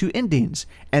linked to endings,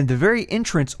 and the very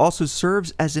entrance also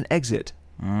serves as an exit.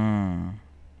 I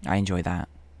enjoy that.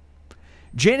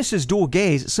 Janus's dual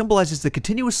gaze symbolizes the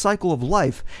continuous cycle of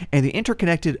life and the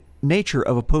interconnected nature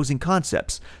of opposing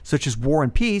concepts, such as war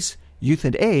and peace, youth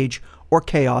and age, or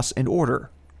chaos and order.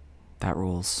 That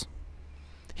rules.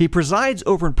 He presides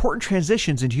over important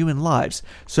transitions in human lives,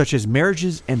 such as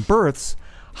marriages and births,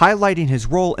 highlighting his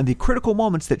role in the critical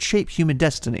moments that shape human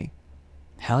destiny.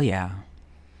 Hell yeah.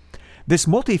 This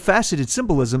multifaceted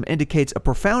symbolism indicates a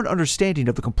profound understanding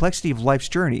of the complexity of life's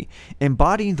journey,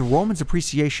 embodying the Romans'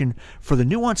 appreciation for the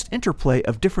nuanced interplay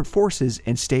of different forces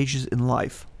and stages in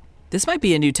life. This might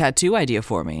be a new tattoo idea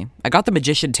for me. I got the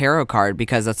Magician Tarot card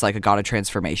because that's like a god of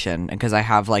transformation, and because I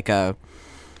have like a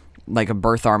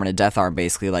birth arm and a death arm,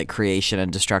 basically like creation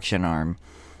and destruction arm.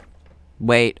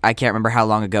 Wait, I can't remember how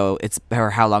long ago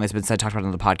how long it's been said talked about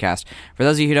on the podcast. For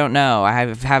those of you who don't know, I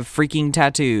have freaking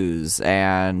tattoos,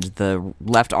 and the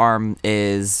left arm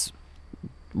is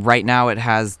right now it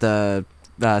has the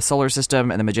solar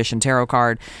system and the Magician Tarot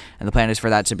card, and the plan is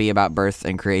for that to be about birth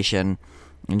and creation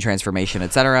and transformation,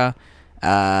 etc.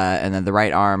 And then the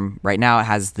right arm right now it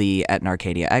has the Et in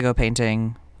Arcadia Ego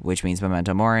painting, which means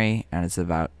Memento Mori, and it's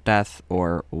about death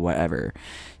or whatever.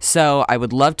 So I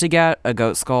would love to get a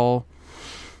goat skull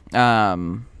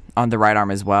on the right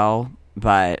arm as well,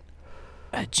 but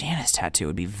a Janus tattoo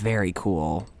would be very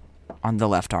cool on the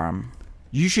left arm.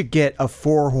 You should get a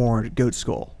 4-horned goat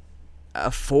skull. A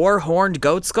 4-horned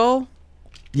goat skull?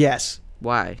 Yes.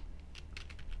 Why?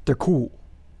 They're cool.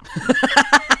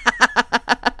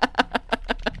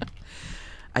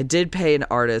 I did pay an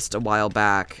artist a while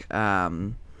back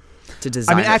to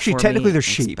design. I mean, actually, technically, they're It's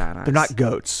sheep. badass. They're not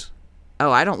goats.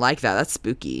 Oh, I don't like that. That's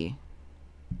spooky.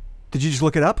 Did you just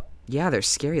look it up? Yeah, they're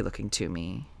scary looking to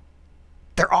me.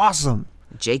 They're awesome.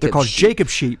 Jacob They're called sheep. Jacob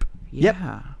sheep. Yeah.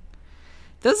 Yep.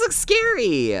 Those look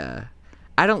scary.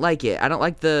 I don't like it. I don't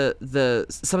like the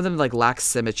some of them like lack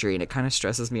symmetry, and it kind of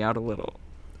stresses me out a little.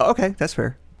 Okay, that's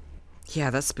fair. Yeah,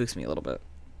 that spooks me a little bit.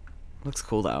 Looks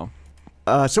cool though.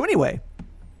 So anyway,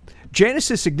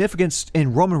 Janus' significance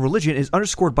in Roman religion is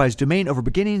underscored by his domain over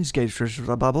beginnings,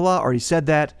 blah, blah, blah. Already said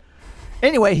that.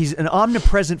 Anyway, he's an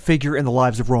omnipresent figure in the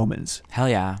lives of Romans. Hell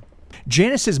yeah.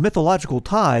 Janus' mythological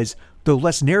ties, though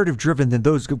less narrative-driven than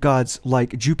those of gods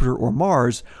like Jupiter or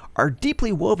Mars, are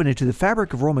deeply woven into the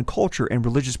fabric of Roman culture and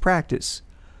religious practice.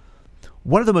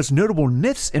 One of the most notable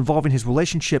myths involving his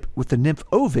relationship with the nymph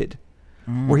Ovid,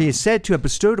 where he is said to have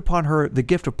bestowed upon her the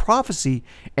gift of prophecy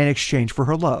in exchange for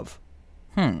her love.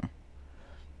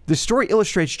 The story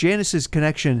illustrates Janus'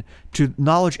 connection to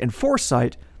knowledge and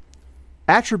foresight,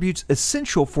 attributes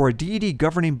essential for a deity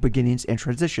governing beginnings and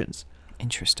transitions.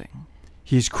 Interesting.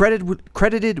 He is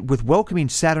credited with welcoming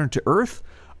Saturn to Earth,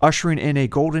 ushering in a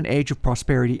golden age of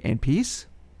prosperity and peace.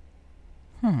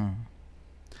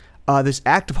 This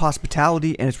act of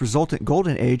hospitality and its resultant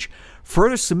golden age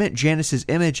further cement Janus'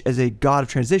 image as a god of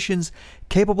transitions,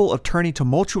 capable of turning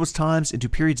tumultuous times into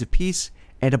periods of peace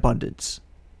and abundance.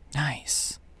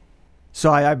 Nice.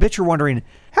 So I bet you're wondering,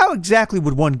 how exactly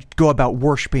would one go about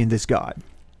worshiping this god?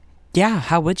 Yeah,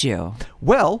 how would you?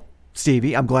 Well,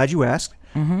 Stevie, I'm glad you asked.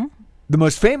 The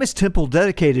most famous temple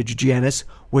dedicated to Janus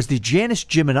was the Janus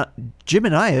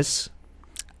Geminius,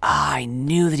 I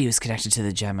knew that he was connected to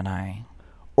the Gemini.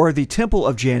 or the Temple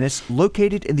of Janus,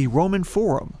 located in the Roman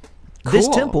Forum. This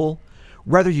Cool. temple,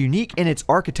 rather unique in its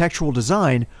architectural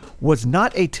design, was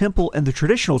not a temple in the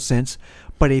traditional sense,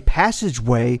 but a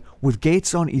passageway with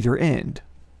gates on either end.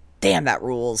 Damn, that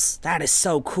rules. That is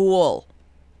so cool.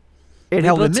 It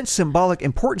held built- immense symbolic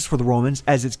importance for the Romans,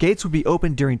 as its gates would be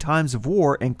opened during times of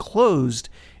war and closed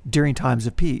during times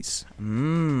of peace.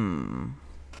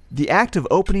 The act of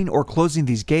opening or closing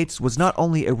these gates was not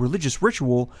only a religious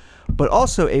ritual, but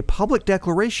also a public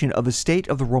declaration of the state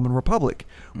of the Roman Republic,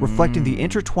 reflecting the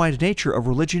intertwined nature of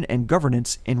religion and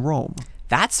governance in Rome.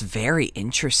 That's very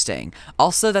interesting.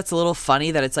 Also, that's a little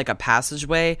funny that it's like a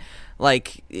passageway.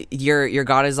 Like your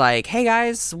god is like, "Hey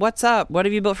guys, what's up? What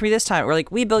have you built for me this time?" We're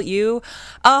like, "We built you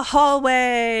a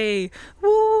hallway."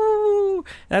 Woo!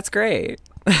 That's great.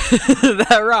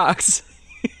 That rocks.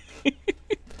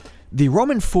 The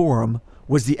Roman Forum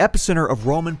was the epicenter of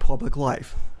Roman public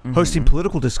life, hosting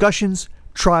political discussions,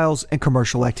 trials, and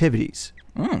commercial activities.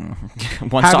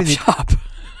 One-stop shop.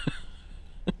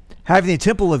 Having the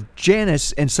Temple of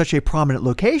Janus in such a prominent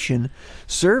location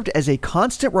served as a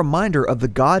constant reminder of the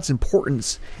god's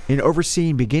importance in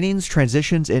overseeing beginnings,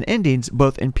 transitions, and endings,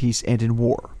 both in peace and in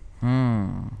war.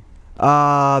 There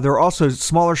are also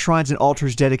smaller shrines and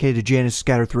altars dedicated to Janus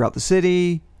scattered throughout the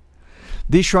city.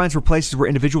 These shrines were places where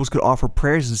individuals could offer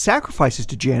prayers and sacrifices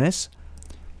to Janus,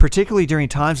 particularly during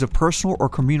times of personal or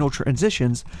communal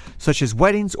transitions, such as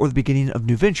weddings or the beginning of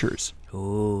new ventures.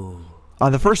 Ooh.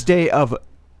 On the first day of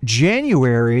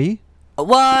January,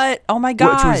 What? Oh my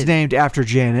god. which was named after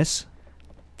Janus,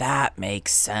 That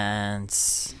makes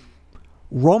sense.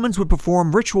 Romans would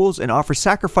perform rituals and offer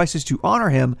sacrifices to honor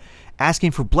him,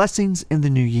 asking for blessings in the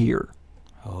new year.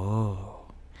 Oh.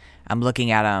 I'm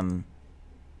looking at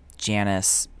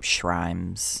Janus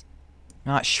shrines.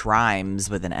 Not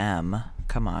shrines with an M.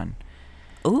 Come on.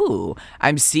 Ooh,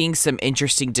 I'm seeing some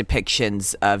interesting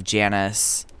depictions of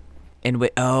Janus.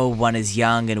 One is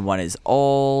young and one is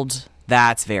old.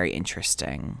 That's very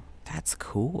interesting. That's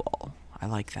cool. I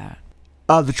like that.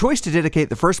 The choice to dedicate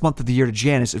the first month of the year to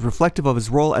Janus is reflective of his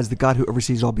role as the god who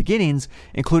oversees all beginnings,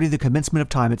 including the commencement of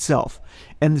time itself.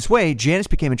 In this way, Janus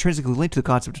became intrinsically linked to the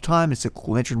concept of time and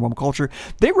cyclical nature in Roman culture.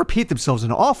 They repeat themselves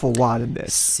an awful lot in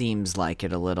this. Seems like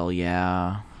it a little,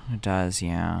 yeah. It does,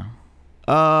 yeah.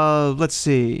 Let's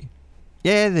see.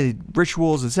 Yeah, the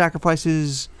rituals and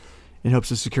sacrifices in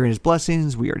hopes of securing his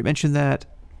blessings. We already mentioned that.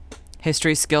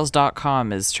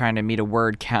 HistorySkills.com is trying to meet a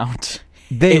word count.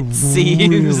 They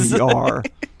really are.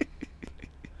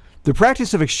 The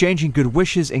practice of exchanging good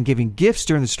wishes and giving gifts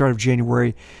during the start of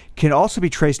January can also be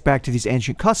traced back to these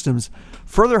ancient customs,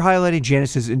 further highlighting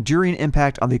Janus's enduring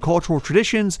impact on the cultural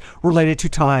traditions related to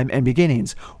time and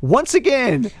beginnings. Once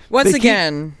again.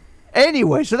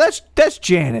 Anyway, so that's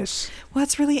Janus. Well,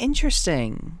 that's really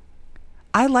interesting.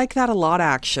 I like that a lot,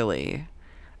 actually.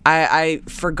 I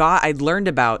forgot I'd learned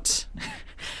about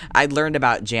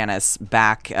Janus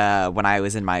back when I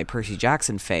was in my Percy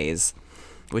Jackson phase,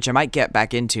 which I might get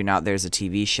back into now that there's a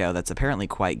TV show that's apparently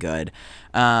quite good.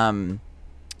 But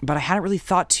I hadn't really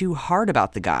thought too hard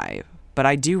about the guy. But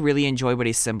I do really enjoy what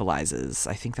he symbolizes.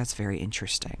 I think that's very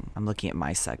interesting. I'm looking at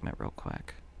my segment real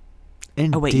quick.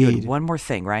 Indeed. Oh, wait, you had one more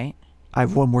thing, right? I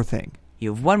have one more thing.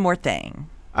 You have one more thing.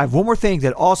 I have one more thing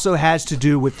that also has to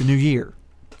do with the new year.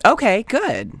 Okay,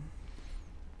 good.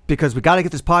 Because we got to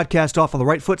get this podcast off on the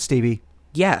right foot, Stevie.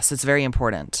 Yes, it's very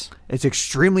important. It's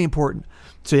extremely important.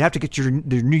 So you have to get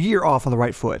the new year off on the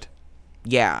right foot.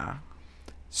 Yeah.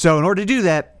 So in order to do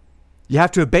that, you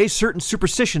have to obey certain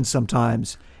superstitions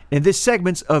sometimes in this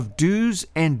segment of do's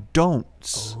and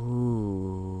don'ts.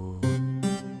 Ooh.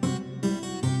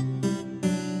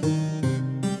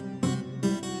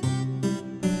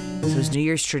 So those New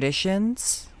Year's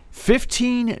traditions?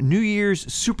 15 New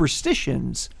Year's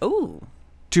superstitions. Ooh.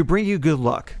 To bring you good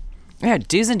luck. Yeah,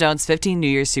 do's and don'ts, 15 New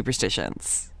Year's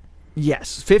superstitions.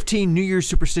 Yes, 15 New Year's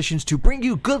superstitions to bring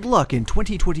you good luck in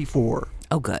 2024.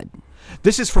 Oh, good.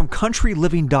 This is from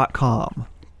countryliving.com.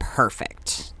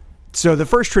 Perfect. So the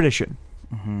first tradition,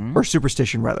 or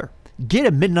superstition rather, get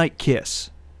a midnight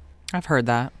kiss. I've heard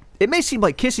that. It may seem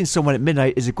like kissing someone at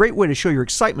midnight is a great way to show your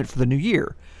excitement for the new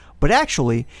year. But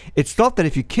actually, it's thought that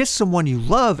if you kiss someone you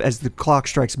love as the clock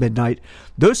strikes midnight,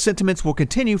 those sentiments will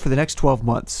continue for the next 12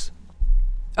 months.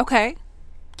 Okay.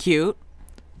 Cute.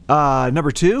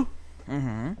 Number 2.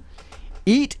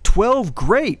 Eat 12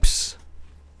 grapes.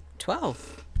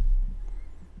 12.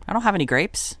 I don't have any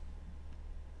grapes.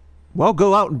 Well,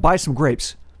 go out and buy some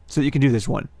grapes so that you can do this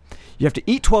one. You have to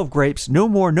eat 12 grapes, no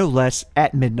more, no less,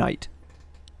 at midnight.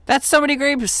 That's so many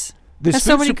grapes. That's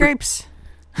so many grapes.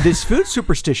 This food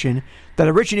superstition that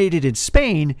originated in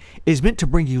Spain is meant to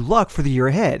bring you luck for the year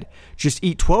ahead. Just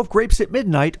eat 12 grapes at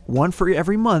midnight, one for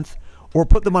every month, or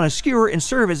put them on a skewer and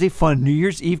serve as a fun New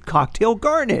Year's Eve cocktail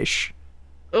garnish.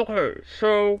 Okay,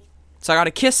 so I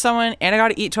gotta kiss someone and I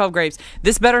gotta eat 12 grapes.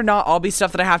 This better not all be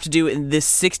stuff that I have to do in this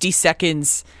 60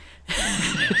 seconds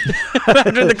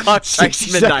after the clock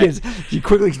strikes midnight. Seconds, you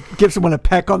quickly give someone a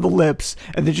peck on the lips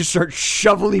and then just start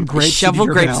shoveling grapes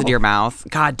into your mouth.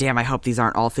 God damn, I hope these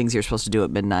aren't all things you're supposed to do at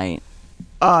midnight.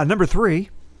 Number 3.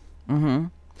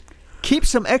 Keep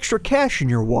some extra cash in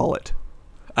your wallet.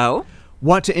 Oh?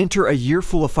 Want to enter a year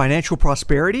full of financial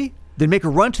prosperity? Then make a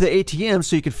run to the ATM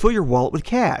so you can fill your wallet with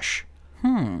cash.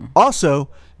 Also,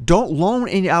 don't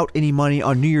loan out any money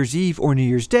on New Year's Eve or New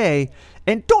Year's Day,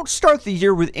 and don't start the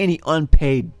year with any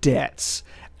unpaid debts.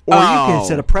 Or you can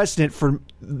set a precedent for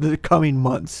the coming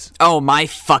months. Oh, my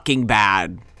fucking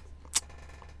bad.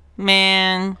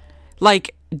 Man.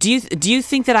 Like, do you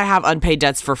think that I have unpaid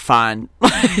debts for fun?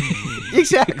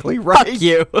 Exactly, right? Fuck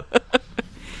you.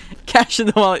 Cash in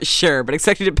the wallet, sure, but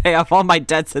expecting to pay off all my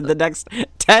debts in the next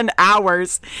 10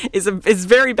 hours is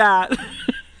very bad.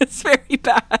 It's very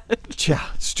bad. Yeah,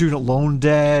 student loan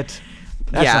debt.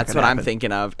 That's what I'm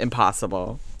thinking of.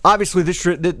 Impossible. Obviously,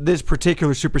 this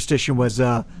particular superstition was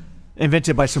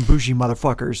invented by some bougie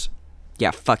motherfuckers.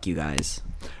 Yeah, fuck you guys.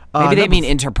 Maybe they mean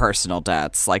interpersonal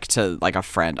debts, like to like a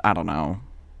friend. I don't know.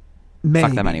 Maybe.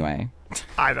 Fuck them anyway.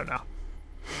 I don't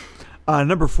know.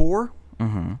 Number 4.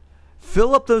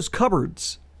 Fill up those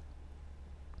cupboards.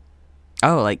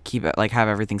 Oh, like keep it, like have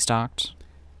everything stocked.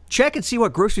 Check and see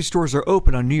what grocery stores are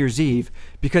open on New Year's Eve,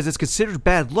 because it's considered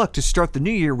bad luck to start the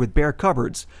new year with bare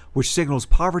cupboards, which signals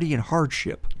poverty and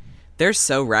hardship. They're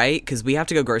so right, because we have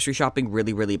to go grocery shopping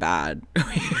really, really bad.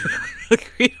 Like,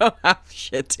 we don't have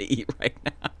shit to eat right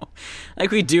now.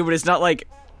 Like, we do, but it's not, like,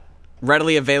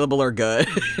 readily available or good,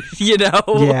 you know?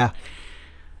 Yeah.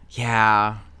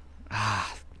 Yeah.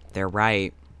 They're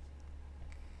right.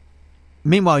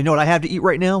 Meanwhile, you know what I have to eat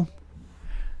right now?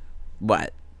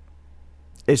 What?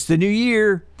 It's the new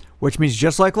year, which means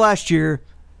just like last year,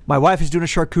 my wife is doing a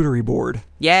charcuterie board.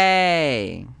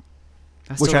 Yay.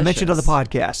 That's which delicious. I mentioned on the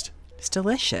podcast. It's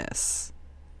delicious.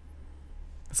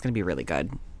 It's going to be really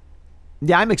good.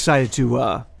 Yeah, I'm excited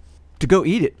to go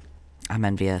eat it. I'm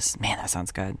envious. Man, that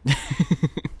sounds good.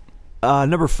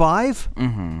 Number 5.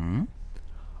 Mm-hmm.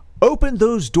 Open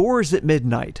those doors at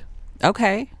midnight.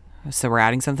 Okay. So we're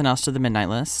adding something else to the midnight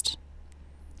list.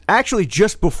 Actually,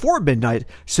 just before midnight,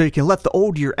 so you can let the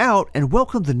old year out and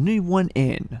welcome the new one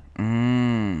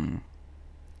in.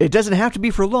 It doesn't have to be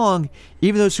for long.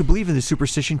 Even those who believe in the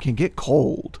superstition can get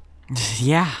cold.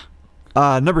 Yeah.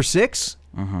 Number 6.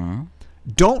 Mm-hmm.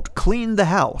 Don't clean the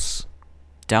house.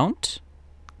 Don't?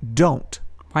 Don't.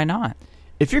 Why not?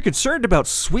 If you're concerned about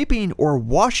sweeping or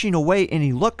washing away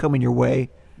any luck coming your way,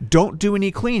 don't do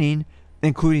any cleaning,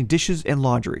 including dishes and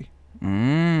laundry.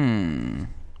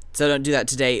 So don't do that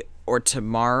today or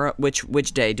tomorrow.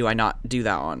 Which day do I not do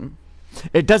that on?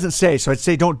 It doesn't say, so I'd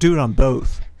say don't do it on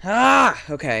both.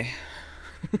 Okay.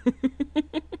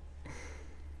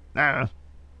 Number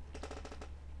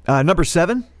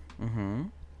 7. Mm-hmm.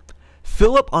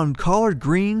 Fill up on collard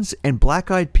greens and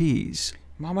black-eyed peas.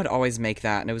 Mom would always make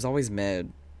that, and it was always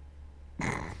mid.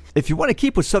 If you want to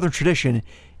keep with Southern tradition,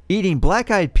 eating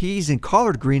black-eyed peas and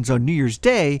collard greens on New Year's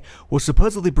Day will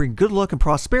supposedly bring good luck and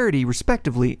prosperity,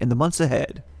 respectively, in the months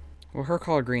ahead. Well, her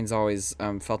collard greens always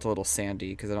felt a little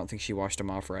sandy because I don't think she washed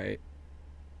them off right.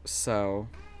 So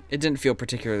it didn't feel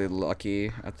particularly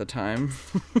lucky at the time.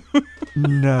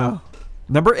 No.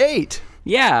 Number 8.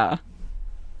 Yeah.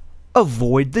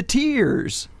 Avoid the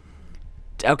tears.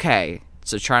 Okay,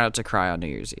 so try not to cry on New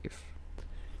Year's Eve.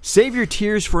 Save your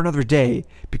tears for another day,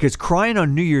 because crying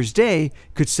on New Year's Day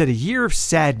could set a year of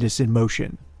sadness in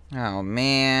motion. Oh,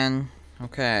 man.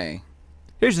 Okay.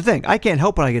 Here's the thing. I can't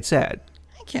help when I get sad.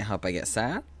 I can't help I get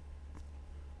sad.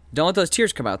 Don't let those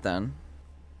tears come out then.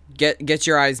 Get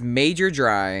your eyes major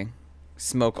dry.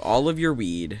 Smoke all of your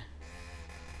weed.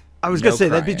 I was going to say,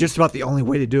 crying. that'd be just about the only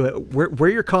way to do it. Wear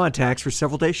your contacts for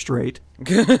several days straight.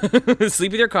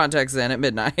 Sleep with your contacts in at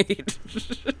midnight.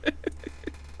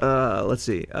 Let's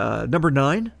see. Number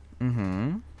 9.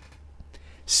 Mm-hmm.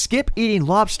 Skip eating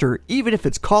lobster even if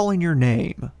it's calling your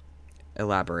name.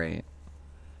 Elaborate.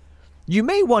 You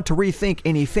may want to rethink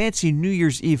any fancy New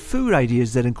Year's Eve food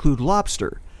ideas that include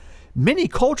lobster. Many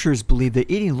cultures believe that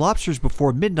eating lobsters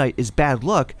before midnight is bad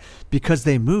luck because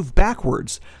they move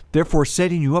backwards, therefore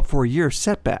setting you up for a year of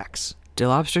setbacks. Do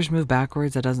lobsters move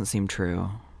backwards? That doesn't seem true.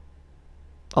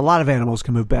 A lot of animals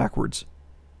can move backwards.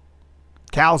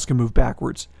 Cows can move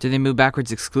backwards. Do they move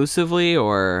backwards exclusively,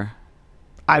 or?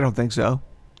 I don't think so.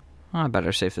 Oh,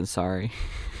 better safe than sorry.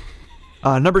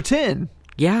 Number 10.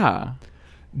 Yeah.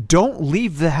 Don't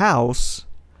leave the house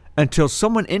until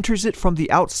someone enters it from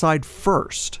the outside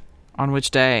first. On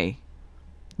which day?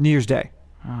 New Year's Day.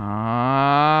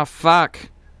 Ah, fuck.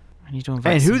 I need to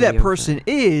invite And who somebody that over. person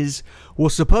is will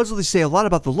supposedly say a lot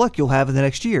about the luck you'll have in the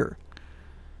next year.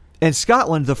 In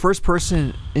Scotland, the first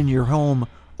person in your home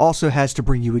also has to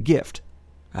bring you a gift.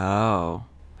 Oh,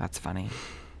 that's funny.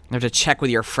 You have to check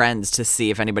with your friends to see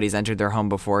if anybody's entered their home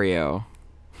before you.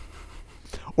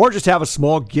 Or just have a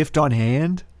small gift on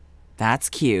hand. That's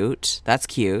cute. That's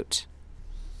cute.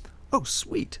 Oh,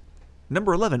 sweet.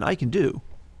 Number 11, I can do.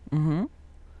 Mm-hmm.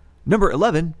 Number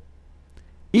 11,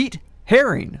 eat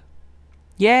herring.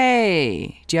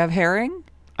 Yay! Do you have herring?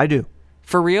 I do.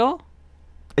 For real?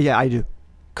 Yeah, I do.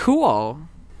 Cool.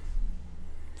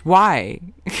 Why?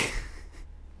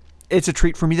 It's a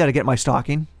treat for me that I get in my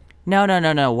stocking.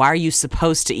 No. Why are you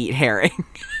supposed to eat herring?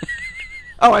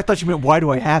 Oh, I thought you meant why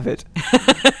do I have it?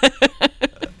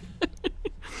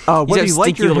 Whether you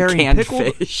like your herring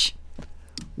pickled, fish.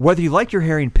 whether you like your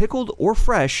herring pickled or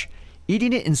fresh,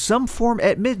 eating it in some form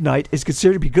at midnight is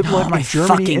considered to be good luck in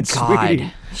Germany and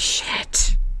Sweden.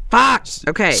 Shit. Fuck.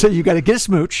 Okay. So you got to get a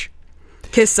smooch.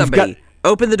 Kiss somebody.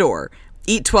 Open the door.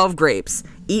 Eat 12 grapes.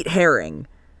 Eat herring.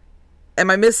 Am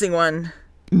I missing one?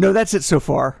 No, that's it so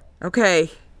far.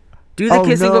 Okay. Do the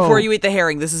kissing no. before you eat the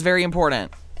herring. This is very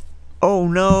important. Oh,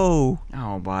 no.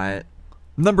 Oh, what?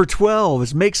 Number 12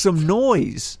 is make some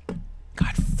noise.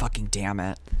 God fucking damn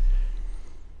it.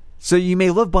 So you may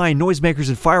love buying noisemakers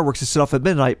and fireworks to set off at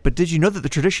midnight, but did you know that the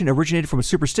tradition originated from a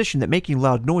superstition that making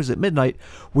loud noise at midnight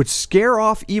would scare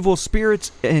off evil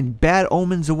spirits and bad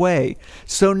omens away?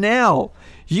 So now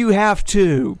you have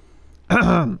to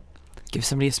Give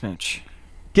somebody a smooch.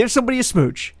 give somebody a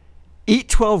smooch, eat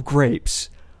 12 grapes,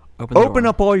 Open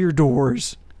up all your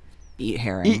doors, Eat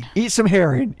herring. eat some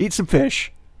herring, eat some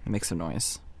fish. Make some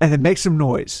noise. And then make some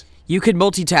noise. You could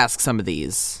multitask some of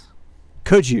these.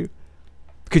 Could you?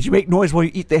 Could you make noise while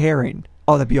you eat the herring?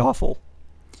 Oh, that'd be awful.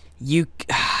 You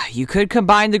could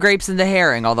combine the grapes and the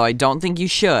herring, although I don't think you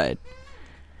should.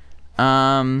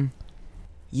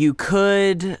 You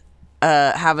could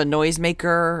have a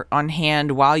noisemaker on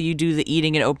hand while you do the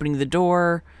eating and opening the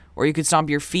door, or you could stomp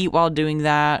your feet while doing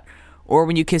that, or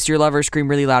when you kiss your lover, scream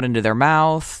really loud into their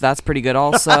mouth. That's pretty good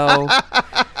also.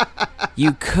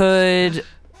 You could,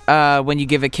 when you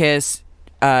give a kiss,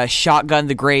 shotgun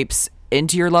the grapes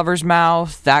into your lover's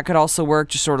mouth. That could also work,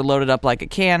 just sort of load it up like a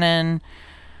cannon.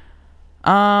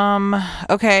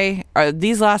 Okay.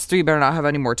 These last three better not have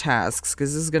any more tasks,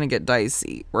 because this is going to get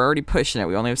dicey. We're already pushing it.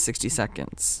 We only have 60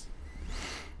 seconds.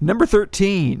 Number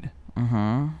 13.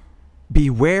 Mm-hmm.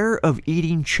 Beware of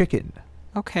eating chicken.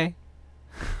 Okay.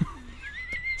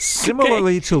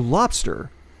 Similarly to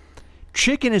lobster,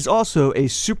 chicken is also a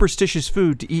superstitious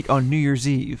food to eat on New Year's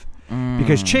Eve.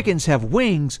 Because chickens have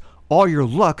wings, all your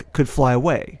luck could fly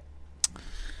away.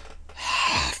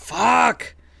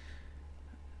 Fuck!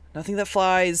 Nothing that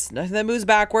flies, nothing that moves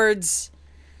backwards.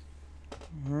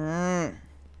 Number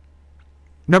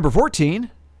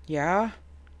 14. Yeah?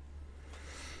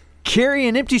 Carry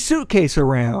an empty suitcase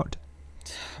around.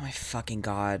 Oh my fucking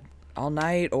god. All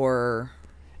night, or...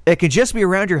 It can just be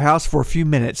around your house for a few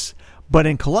minutes, but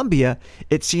in Colombia,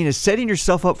 it's seen as setting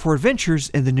yourself up for adventures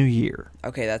in the new year.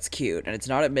 Okay, that's cute. And it's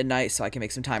not at midnight, so I can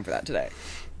make some time for that today.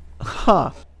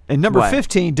 Huh. And number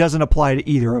 15 doesn't apply to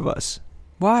either of us.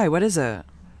 Why? What is it?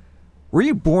 Were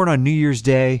you born on New Year's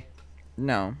Day?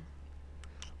 No.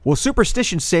 Well,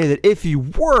 superstitions say that if you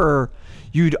were,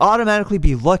 you'd automatically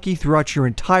be lucky throughout your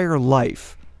entire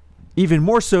life. Even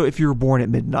more so if you were born at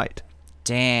midnight.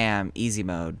 Damn, easy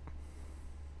mode.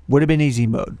 Would have been easy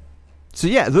mode. So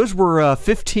yeah, those were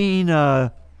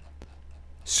 15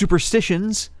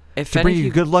 superstitions to bring you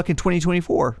good luck in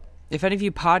 2024. If any of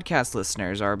you podcast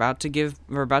listeners are about to give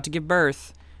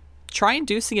birth, try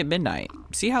inducing at midnight.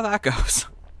 See how that goes.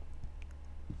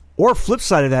 Or flip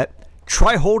side of that,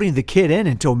 try holding the kid in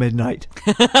until midnight.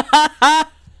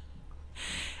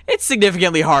 It's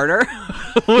significantly harder.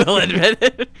 We'll admit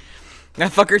it.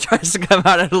 That fucker tries to come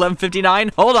out at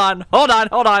 11:59.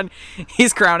 Hold on.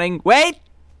 He's crowning. Wait.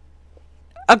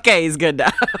 Okay, he's good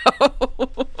now.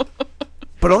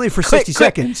 But only for 60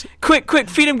 seconds. Quick,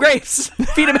 feed him grapes.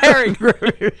 Feed him herring.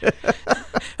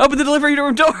 Open the delivery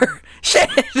room door. Shit.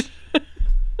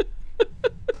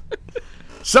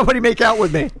 Somebody make out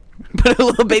with me. Put a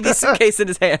little baby suitcase in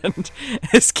his hand.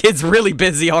 This kid's really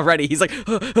busy already. He's like,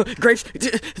 grapes,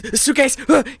 suitcase.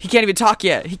 He can't even talk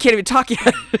yet.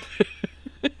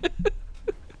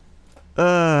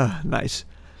 Nice.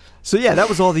 So yeah, that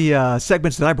was all the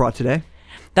segments that I brought today.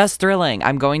 That's thrilling.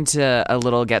 I'm going to a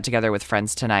little get together with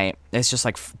friends tonight. It's just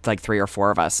like 3 or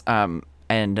 4 of us.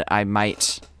 And I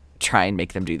might try and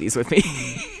make them do these with me.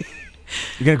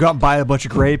 You're gonna go out and buy a bunch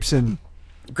of grapes and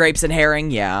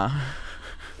herring. Yeah.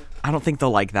 I don't think they'll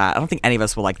like that. I don't think any of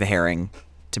us will like the herring,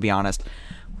 to be honest.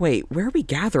 Wait, where are we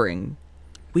gathering?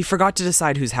 We forgot to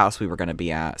decide whose house we were going to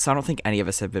be at, so I don't think any of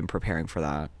us have been preparing for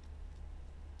that.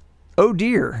 Oh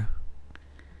dear.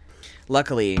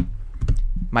 Luckily,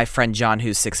 my friend John,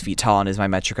 who's 6 feet tall and is my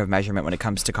metric of measurement when it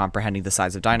comes to comprehending the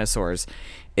size of dinosaurs,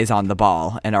 is on the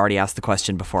ball and already asked the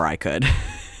question before I could.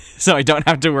 So I don't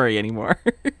have to worry anymore.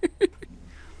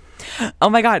 Oh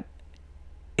my god.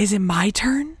 Is it my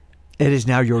turn? It is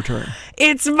now your turn.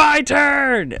 It's my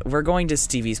turn! We're going to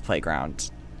Stevie's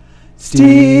Playground.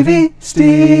 Stevie's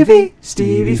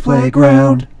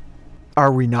Playground.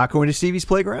 Are we not going to Stevie's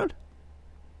Playground?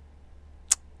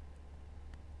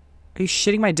 Are you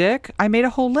shitting my dick? I made a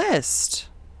whole list.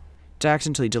 Did I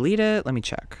accidentally delete it? Let me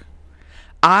check.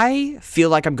 I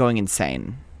feel like I'm going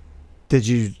insane. Did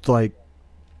you,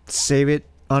 save it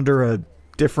under a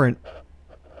different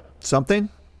something?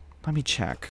 Let me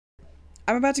check.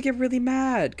 I'm about to get really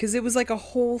mad because it was like a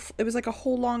whole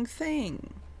long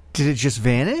thing. Did it just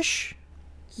vanish?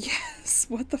 Yes.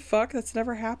 What the fuck? That's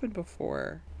never happened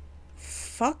before.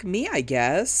 Fuck me, I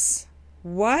guess.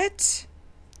 What?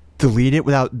 Delete it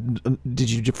without... Did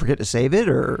you forget to save it,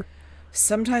 or...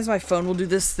 Sometimes my phone will do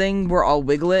this thing where I'll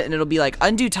wiggle it and it'll be like,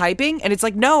 undo typing, and it's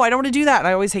like, no, I don't want to do that, and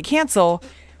I always hit cancel.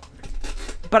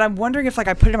 But I'm wondering if, I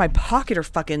put it in my pocket or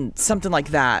fucking something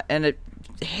like that, and it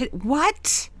hit...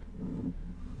 What?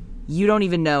 You don't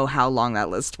even know how long that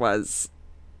list was.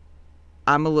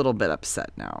 I'm a little bit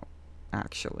upset now,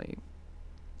 actually.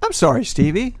 I'm sorry,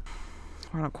 Stevie.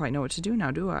 I don't quite know what to do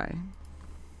now, do I?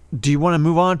 Do you want to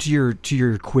move on to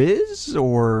your quiz,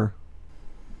 or?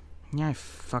 Yeah, I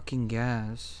fucking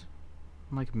guess.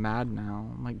 I'm like mad now.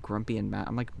 I'm like grumpy and mad.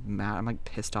 I'm like mad. I'm like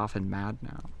pissed off and mad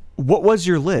now. What was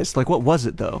your list? Like, what was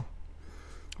it though?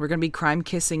 We're gonna be crime,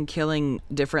 kissing, killing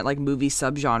different like movie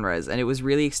subgenres, and it was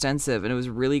really extensive and it was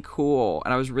really cool,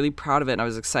 and I was really proud of it, and I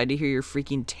was excited to hear your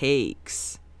freaking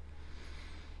takes.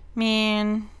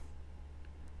 Man.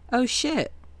 Oh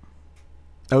shit.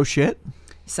 Oh shit.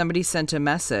 Somebody sent a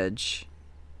message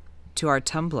to our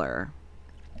Tumblr.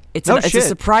 It's Oh, it's a shit.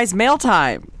 surprise mail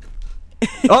time.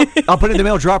 Oh, I'll put it in the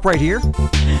mail drop right here.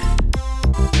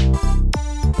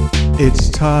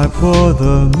 It's time for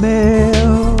the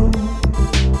mail.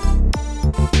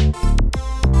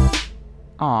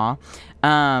 Aw.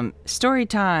 Story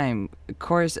time.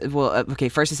 Chorus. Well, okay,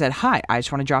 first I said, hi, I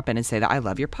just want to drop in and say that I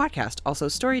love your podcast. Also,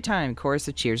 story time. Chorus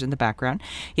of cheers in the background.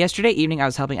 Yesterday evening, I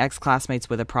was helping ex-classmates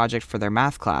with a project for their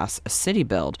math class, a city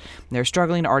build. They're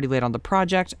struggling, already late on the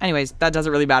project. Anyways, that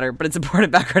doesn't really matter, but it's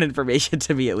important background information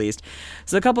to me at least.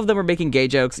 So a couple of them were making gay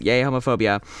jokes. Yay,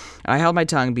 homophobia. I held my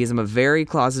tongue because I'm a very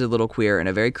closeted little queer in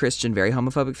a very Christian, very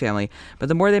homophobic family. But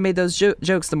the more they made those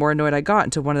jokes, the more annoyed I got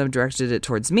until one of them directed it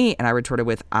towards me, and I retorted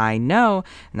with, I know,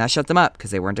 and that shut them up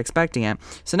because they weren't expecting it.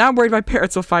 So now I'm worried my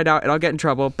parents will find out and I'll get in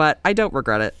trouble, but I don't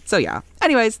regret it. So yeah.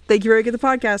 Anyways, thank you for making the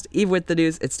podcast. Even with the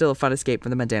news, it's still a fun escape from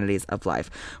the mundanities of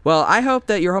life. Well, I hope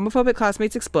that your homophobic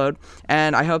classmates explode,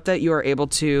 and I hope that you are able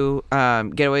to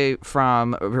get away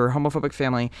from your homophobic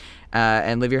family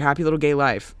and live your happy little gay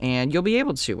life. And you'll be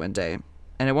able to one day,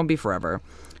 and it won't be forever.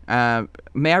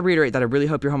 May I reiterate that I really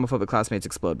hope your homophobic classmates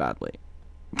explode badly.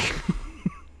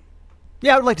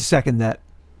 Yeah, I would like to second that.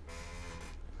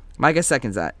 Micah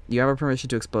seconds that. You have our permission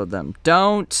to explode them.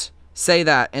 Don't say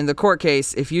that in the court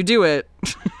case. If you do it,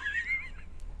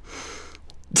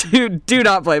 do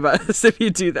not blame us if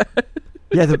you do that.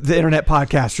 Yeah, the internet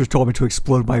podcasters told me to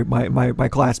explode my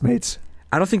classmates.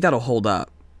 I don't think that'll hold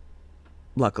up.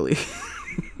 Luckily.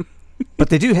 But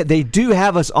they do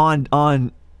have us on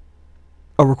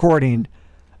a recording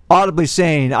audibly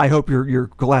saying, I hope your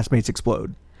classmates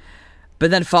explode. But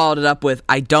then followed it up with,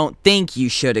 I don't think you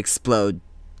should explode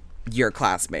your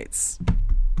classmates.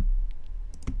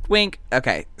 Wink.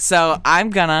 Okay, so I'm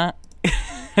gonna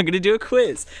do a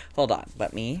quiz. Hold on,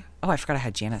 oh, I forgot I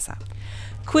had Janice up.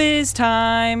 Quiz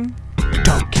time.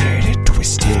 Don't get it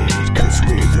twisted, cause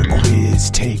we're the quiz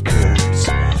takers.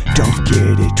 Don't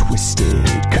get it twisted,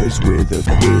 cause we're the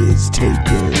quiz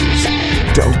takers.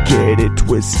 Don't get it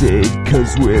twisted,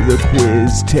 cause we're the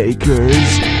quiz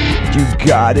takers. You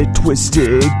got it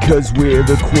twisted, cause we're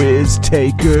the quiz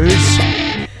takers.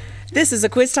 This is a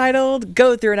quiz titled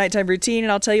Go Through a Nighttime Routine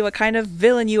and I'll Tell You What Kind of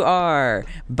Villain You Are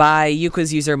by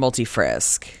UQuiz user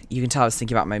Multifrisk. You can tell I was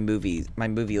thinking about my movie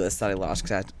list that I lost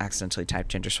because I accidentally typed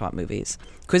gender swap movies.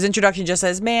 Quiz introduction just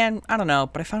says, man, I don't know,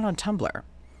 but I found it on Tumblr.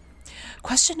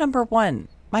 Question number 1.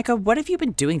 Micah, what have you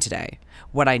been doing today?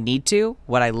 What I need to,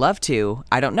 what I love to,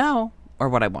 I don't know, or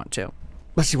what I want to.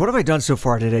 Let's see, what have I done so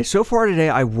far today? So far today,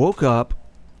 I woke up,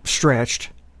 stretched.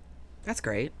 That's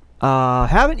great.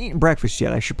 Haven't eaten breakfast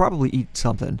yet. I should probably eat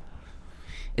something.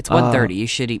 It's 1:30. You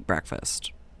should eat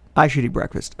breakfast. I should eat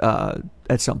breakfast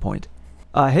at some point.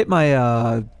 Hit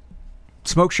my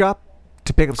smoke shop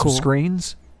to pick up some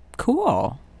screens.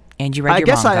 Cool. And you read your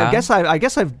manga. I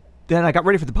guess I got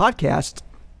ready for the podcast,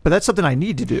 but that's something I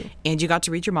need to do. And you got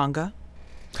to read your manga.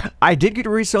 I did get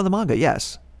to read some of the manga,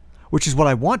 yes, which is what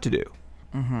I want to do.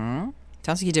 Mm-hmm.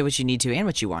 Sounds like you did what you need to and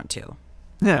what you want to.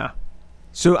 Yeah.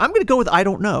 So I'm going to go with I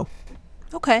don't know.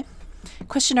 Okay.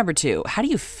 Question number 2. How do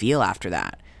you feel after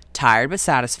that? Tired but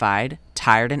satisfied,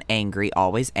 tired and angry,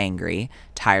 always angry,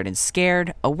 tired and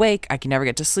scared, awake, I can never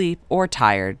get to sleep, or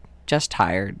tired, just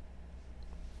tired.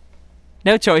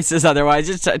 No choices otherwise,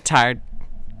 just tired.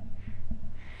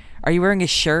 Are you wearing a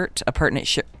shirt, a pertinent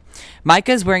shirt?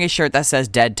 Micah's wearing a shirt that says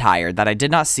dead tired that I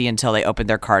did not see until they opened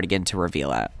their cardigan to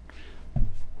reveal it.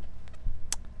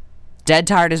 Dead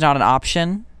tired is not an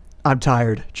option. I'm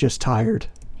tired, just tired.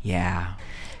 Yeah.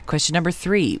 Question number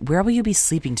 3. Where will you be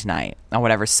sleeping tonight? On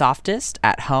whatever's softest,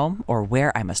 at home, or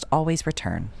where I must always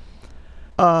return?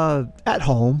 At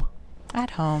home.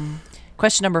 At home.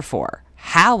 Question number 4.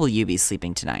 How will you be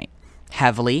sleeping tonight?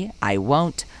 Heavily, I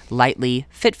won't, lightly,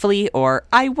 fitfully, or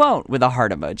I won't with a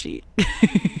heart emoji.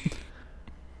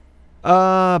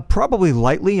 Probably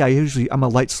lightly. I'm a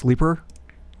light sleeper.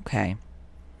 Okay.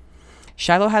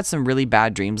 Shiloh had some really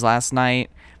bad dreams last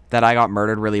night that I got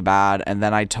murdered really bad, and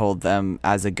then I told them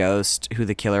as a ghost who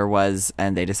the killer was,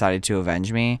 and they decided to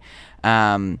avenge me.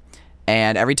 And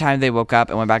every time they woke up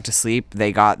and went back to sleep,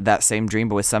 they got that same dream,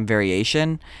 but with some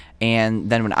variation. And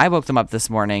then when I woke them up this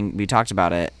morning, we talked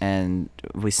about it and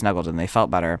we snuggled and they felt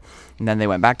better. And then they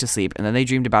went back to sleep. And then they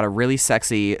dreamed about a really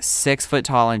sexy 6 foot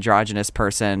tall androgynous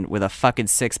person with a fucking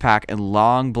 6-pack and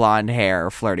long blonde hair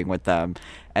flirting with them.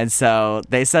 And so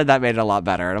they said that made it a lot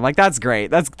better. And I'm like, that's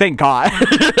great. Thank God.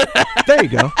 There you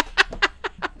go.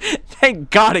 Thank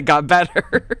God it got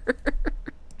better.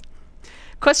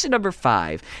 Question number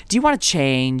 5. Do you want to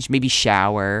change? Maybe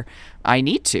shower? I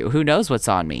need to. Who knows what's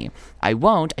on me? I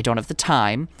won't. I don't have the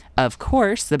time. Of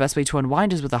course, the best way to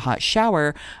unwind is with a hot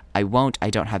shower. I won't. I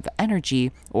don't have the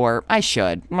energy. Or I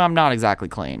should. I'm not exactly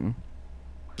clean.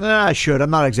 I should.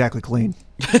 I'm not exactly clean.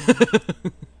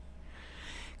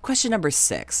 Question number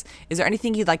 6. Is there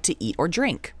anything you'd like to eat or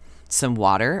drink? Some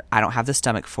water. I don't have the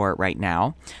stomach for it right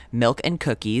now. Milk and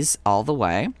cookies all the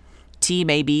way. Tea,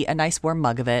 maybe. A nice warm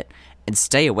mug of it. And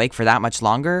stay awake for that much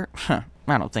longer? I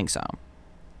don't think so.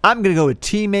 I'm going to go with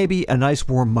tea, maybe. A nice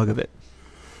warm mug of it.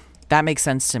 That makes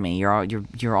sense to me.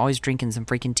 You're always drinking some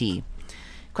freaking tea.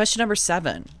 Question number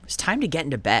 7. It's time to get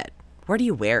into bed. What are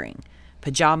you wearing?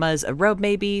 Pajamas, a robe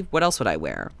maybe? What else would I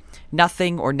wear?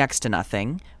 Nothing or next to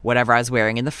nothing. Whatever I was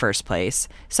wearing in the first place.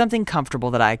 Something comfortable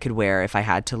that I could wear if I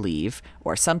had to leave.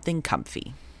 Or something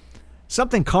comfy.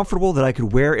 Something comfortable that I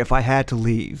could wear if I had to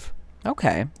leave.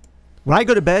 Okay. When I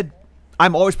go to bed,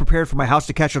 I'm always prepared for my house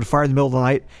to catch on fire in the middle of the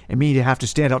night and me to have to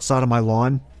stand outside on my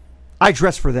lawn. I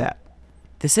dress for that.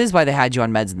 This is why they had you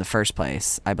on meds in the first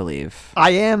place, I believe.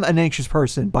 I am an anxious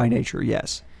person by nature,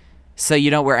 yes. So you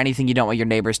don't wear anything you don't want your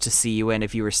neighbors to see you in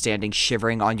if you were standing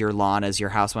shivering on your lawn as your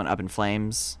house went up in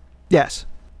flames? Yes.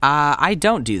 I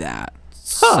don't do that.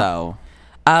 So,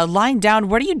 lying down,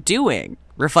 what are you doing?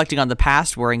 Reflecting on the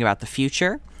past, worrying about the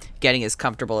future, getting as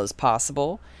comfortable as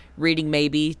possible, reading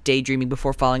maybe, daydreaming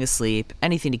before falling asleep,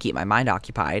 anything to keep my mind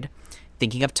occupied,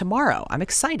 thinking of tomorrow. I'm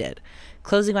excited.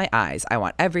 Closing my eyes. I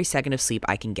want every second of sleep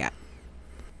I can get.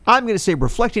 I'm going to say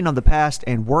reflecting on the past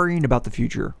and worrying about the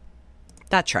future.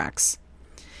 That tracks.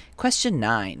 Question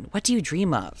 9. What do you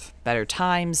dream of? Better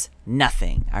times?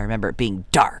 Nothing. I remember it being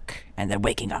dark and then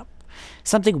waking up.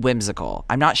 Something whimsical.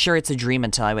 I'm not sure it's a dream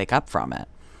until I wake up from it.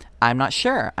 I'm not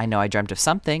sure. I know I dreamt of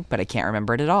something, but I can't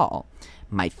remember it at all.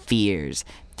 My fears,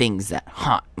 things that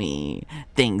haunt me,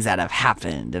 things that have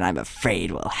happened and I'm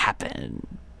afraid will happen.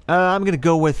 I'm going to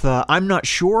go with, I'm not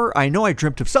sure. I know I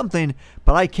dreamt of something,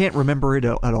 but I can't remember it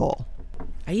at all.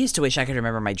 I used to wish I could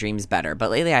remember my dreams better,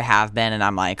 but lately I have been, and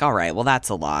I'm like, all right, well, that's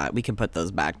a lot. We can put those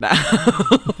back now.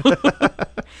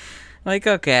 Like,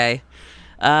 okay.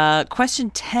 Question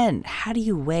 10. How do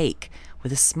you wake?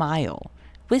 With a smile.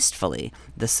 Wistfully.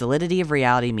 The solidity of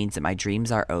reality means that my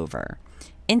dreams are over.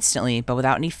 Instantly, but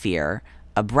without any fear.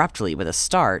 Abruptly with a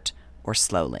start, or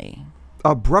slowly.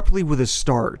 Abruptly with a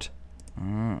start.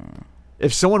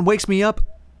 If someone wakes me up,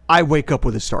 I wake up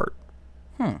with a start.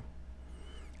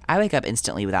 I wake up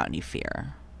instantly without any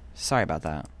fear. Sorry about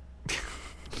that.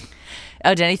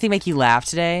 Oh, did anything make you laugh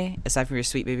today, aside from your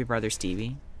sweet baby brother,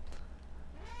 Stevie?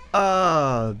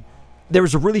 There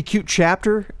was a really cute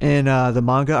chapter in the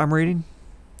manga I'm reading.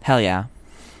 Hell yeah.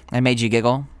 I made you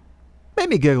giggle? Made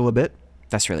me giggle a bit.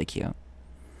 That's really cute.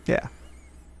 Yeah.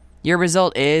 Your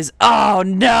result is, oh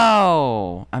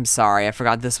no! I'm sorry, I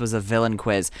forgot this was a villain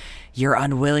quiz. You're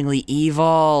unwillingly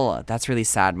evil. That's really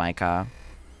sad, Micah.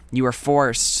 You were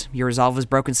forced. Your resolve was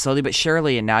broken slowly but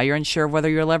surely, and now you're unsure of whether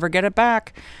you'll ever get it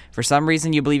back. For some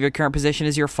reason, you believe your current position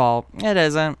is your fault. It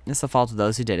isn't. It's the fault of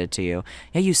those who did it to you.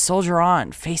 Yet you soldier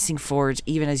on, facing forward,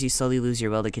 even as you slowly lose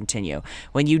your will to continue.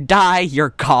 When you die, you're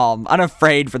calm,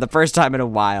 unafraid for the first time in a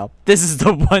while. This is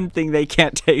the one thing they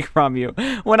can't take from you.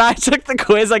 When I took the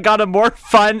quiz, I got a more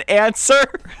fun answer.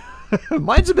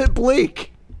 Mine's a bit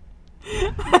bleak.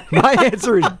 My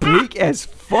answer is bleak as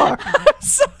fuck. I'm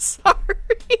so sorry.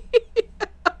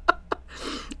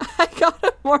 I got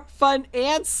a more fun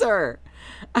answer.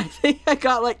 I think I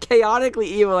got like chaotically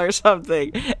evil or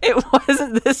something. It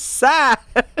wasn't this sad.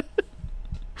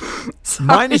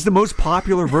 Mine is the most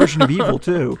popular version of evil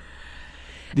too.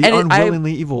 The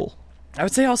unwillingly evil. I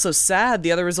would say also sad.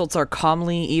 The other results are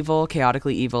calmly evil,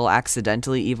 chaotically evil,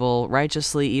 accidentally evil,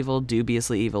 righteously evil,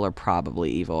 dubiously evil, or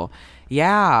probably evil.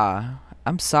 Yeah,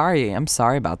 I'm sorry. I'm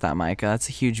sorry about that, Micah. That's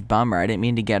a huge bummer. I didn't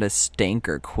mean to get a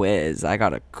stinker quiz. I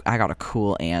got a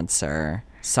cool answer.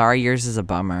 Sorry, yours is a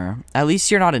bummer. At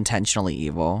least you're not intentionally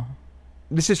evil.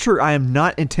 This is true. I am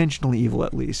not intentionally evil.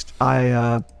 At least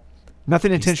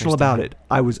nothing intentional about it.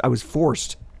 I was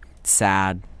forced.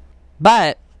 Sad,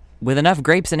 but with enough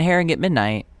grapes and herring at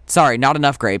midnight. Sorry, not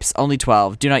enough grapes. Only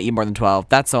 12. Do not eat more than 12.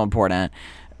 That's so important.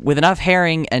 With enough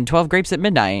herring and 12 grapes at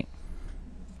midnight.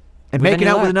 And making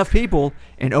out with enough people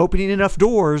and opening enough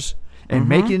doors and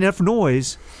making enough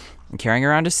noise, and carrying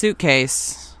around a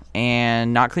suitcase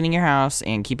and not cleaning your house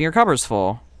and keeping your cupboards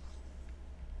full,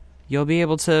 you'll be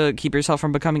able to keep yourself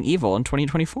from becoming evil in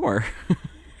 2024.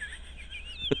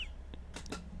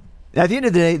 At the end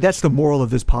of the day, that's the moral of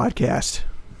this podcast.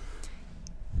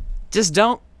 Just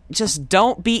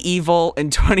don't be evil in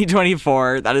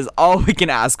 2024. That is all we can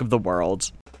ask of the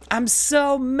world. I'm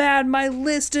so mad my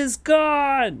list is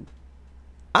gone.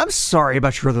 I'm sorry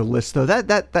about your other list, though.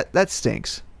 That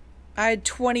stinks. I had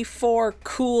 24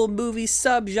 cool movie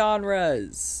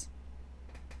subgenres.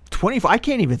 24? I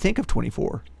can't even think of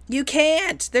 24. You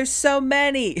can't. There's so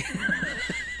many.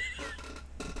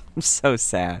 I'm so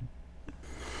sad.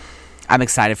 I'm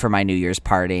excited for my New Year's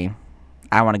party.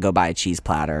 I want to go buy a cheese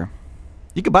platter.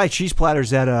 You can buy cheese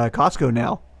platters at Costco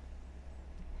now.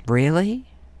 Really?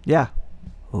 Yeah.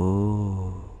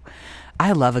 Ooh.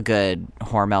 I love a good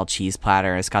Hormel cheese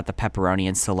platter. It's got the pepperoni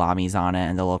and salamis on it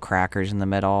and the little crackers in the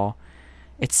middle.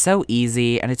 It's so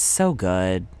easy and it's so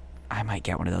good. I might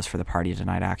get one of those for the party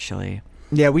tonight, actually.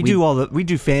 Yeah, we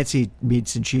do fancy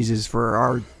meats and cheeses for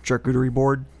our charcuterie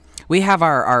board. We have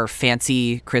our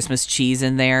fancy Christmas cheese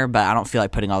in there, but I don't feel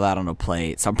like putting all that on a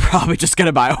plate, so I'm probably just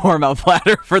gonna buy a Hormel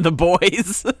platter for the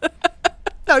boys.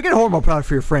 No, get a Hormel platter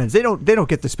for your friends. They don't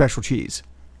get the special cheese.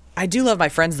 I do love my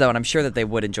friends, though, and I'm sure that they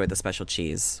would enjoy the special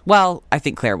cheese. Well, I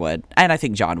think Claire would, and I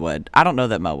think John would. I don't know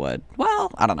that Mo would.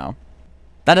 Well, I don't know.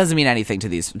 That doesn't mean anything to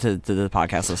the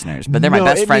podcast listeners, but they're my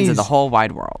best friends in the whole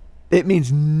wide world. It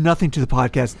means nothing to the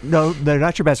podcast. No, they're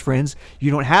not your best friends. You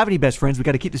don't have any best friends. We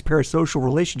got to keep this parasocial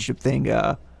relationship thing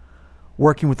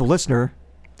working with the listener.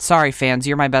 Sorry, fans.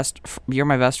 You're my best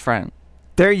friend.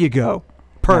 There you go.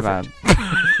 Perfect.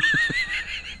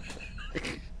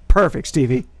 Perfect,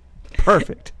 Stevie.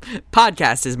 Perfect.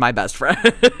 Podcast is my best friend.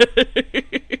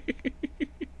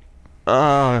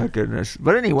 Oh, goodness.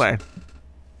 But anyway.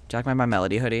 Do you like my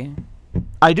Melody hoodie?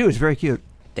 I do. It's very cute.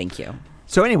 Thank you.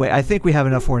 So anyway, I think we have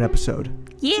enough for an episode.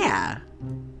 Yeah.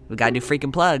 We got to do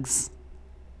freaking plugs.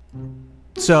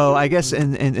 So I guess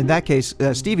in that case,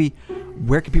 Stevie,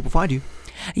 where can people find you?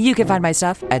 You can find my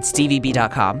stuff at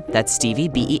stevieb.com. That's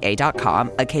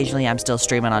steviebea.com. Occasionally, I'm still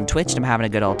streaming on Twitch, and I'm having a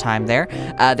good old time there.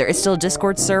 There is still a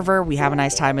Discord server. We have a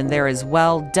nice time in there as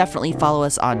well. Definitely follow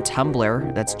us on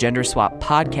Tumblr. That's Gender Swap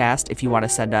Podcast if you want to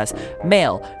send us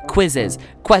mail, quizzes,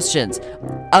 questions,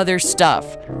 other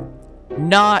stuff.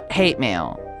 Not hate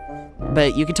mail.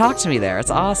 But you can talk to me there.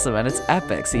 It's awesome, and it's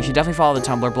epic. So you should definitely follow the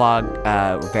Tumblr blog.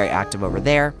 We're very active over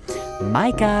there.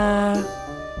 Micah,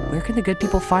 where can the good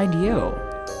people find you?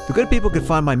 The good people can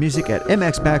find my music at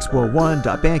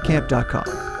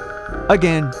mxmaxwell1.bandcamp.com.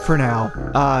 Again, for now,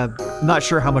 not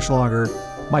sure how much longer,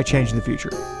 might change in the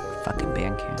future. Fucking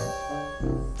Bandcamp.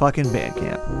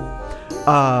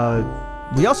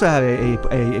 We also have a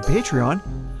Patreon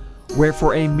where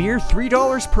for a mere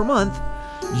 $3 per month,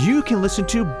 you can listen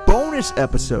to bonus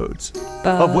episodes,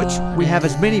 of which we have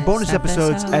as many bonus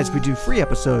episodes as we do free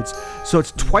episodes, so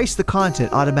it's twice the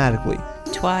content automatically.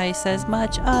 Twice as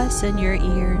much us in your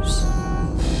ears.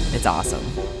 It's awesome.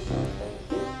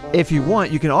 If you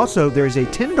want, you can also, there's a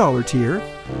 $10 tier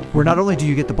where not only do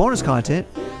you get the bonus content,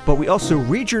 but we also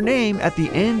read your name at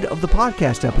the end of the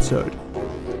podcast episode.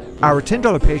 Our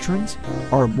 $10 patrons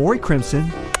are Maury Crimson,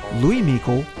 Louis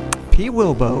Meikle, P.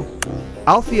 Wilbo,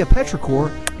 Althea Petrichor,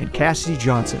 and Cassidy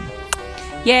Johnson.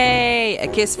 Yay! A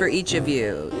kiss for each of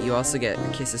you. You also get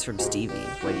kisses from Stevie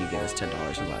when you give us $10 a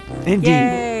month. Indeed.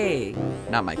 Yay!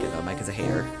 Not Micah, though. Micah's a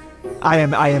hater. I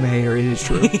am a hater. It is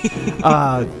true.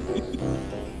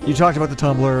 You talked about the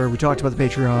Tumblr. We talked about the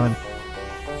Patreon.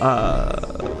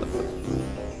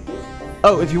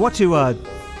 If you want to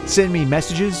send me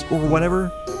messages or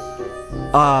whatever,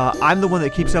 I'm the one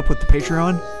that keeps up with the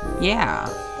Patreon. Yeah.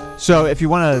 So if you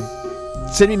want to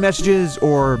send me messages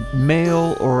or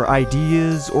mail or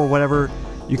ideas or whatever,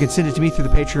 you can send it to me through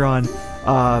the Patreon.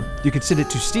 You can send it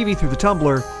to Stevie through the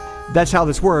Tumblr. That's how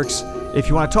this works. If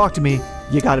you want to talk to me,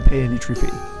 you got to pay an entry fee.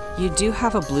 You do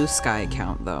have a Blue Sky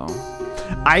account, though.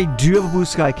 I do have a Blue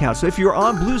Sky account. So if you're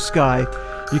on Blue Sky,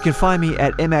 you can find me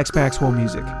at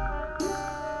mxmaxwellmusic.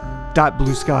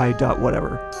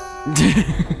 .bluesky.whatever.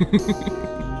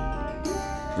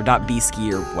 Or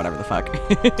 .bski or whatever the fuck.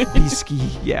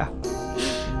 Bski, yeah.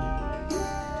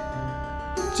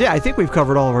 So yeah, I think we've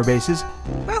covered all of our bases.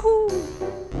 Wahoo!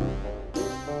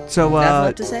 So, Nothing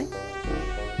left to say?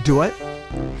 Do what?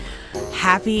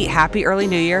 Happy early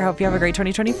New Year. Hope you have a great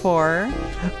 2024.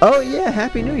 Oh yeah,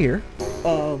 Happy New Year.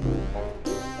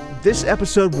 This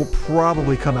episode will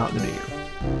probably come out in the New Year.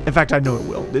 In fact, I know it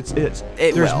will. There's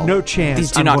will. no chance.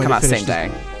 These do not come out the same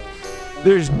day.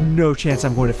 There's no chance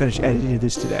I'm going to finish editing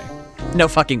this today. No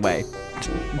fucking way.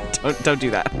 Don't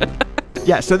do that.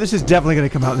 Yeah, so this is definitely going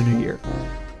to come out in the new year.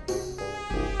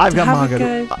 I've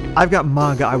got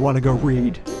manga I want to go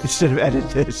read instead of edit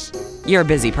this. You're a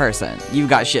busy person. You've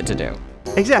got shit to do.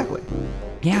 Exactly.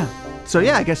 Yeah. So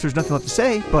yeah, I guess there's nothing left to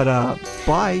say, but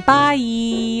bye.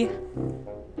 Bye.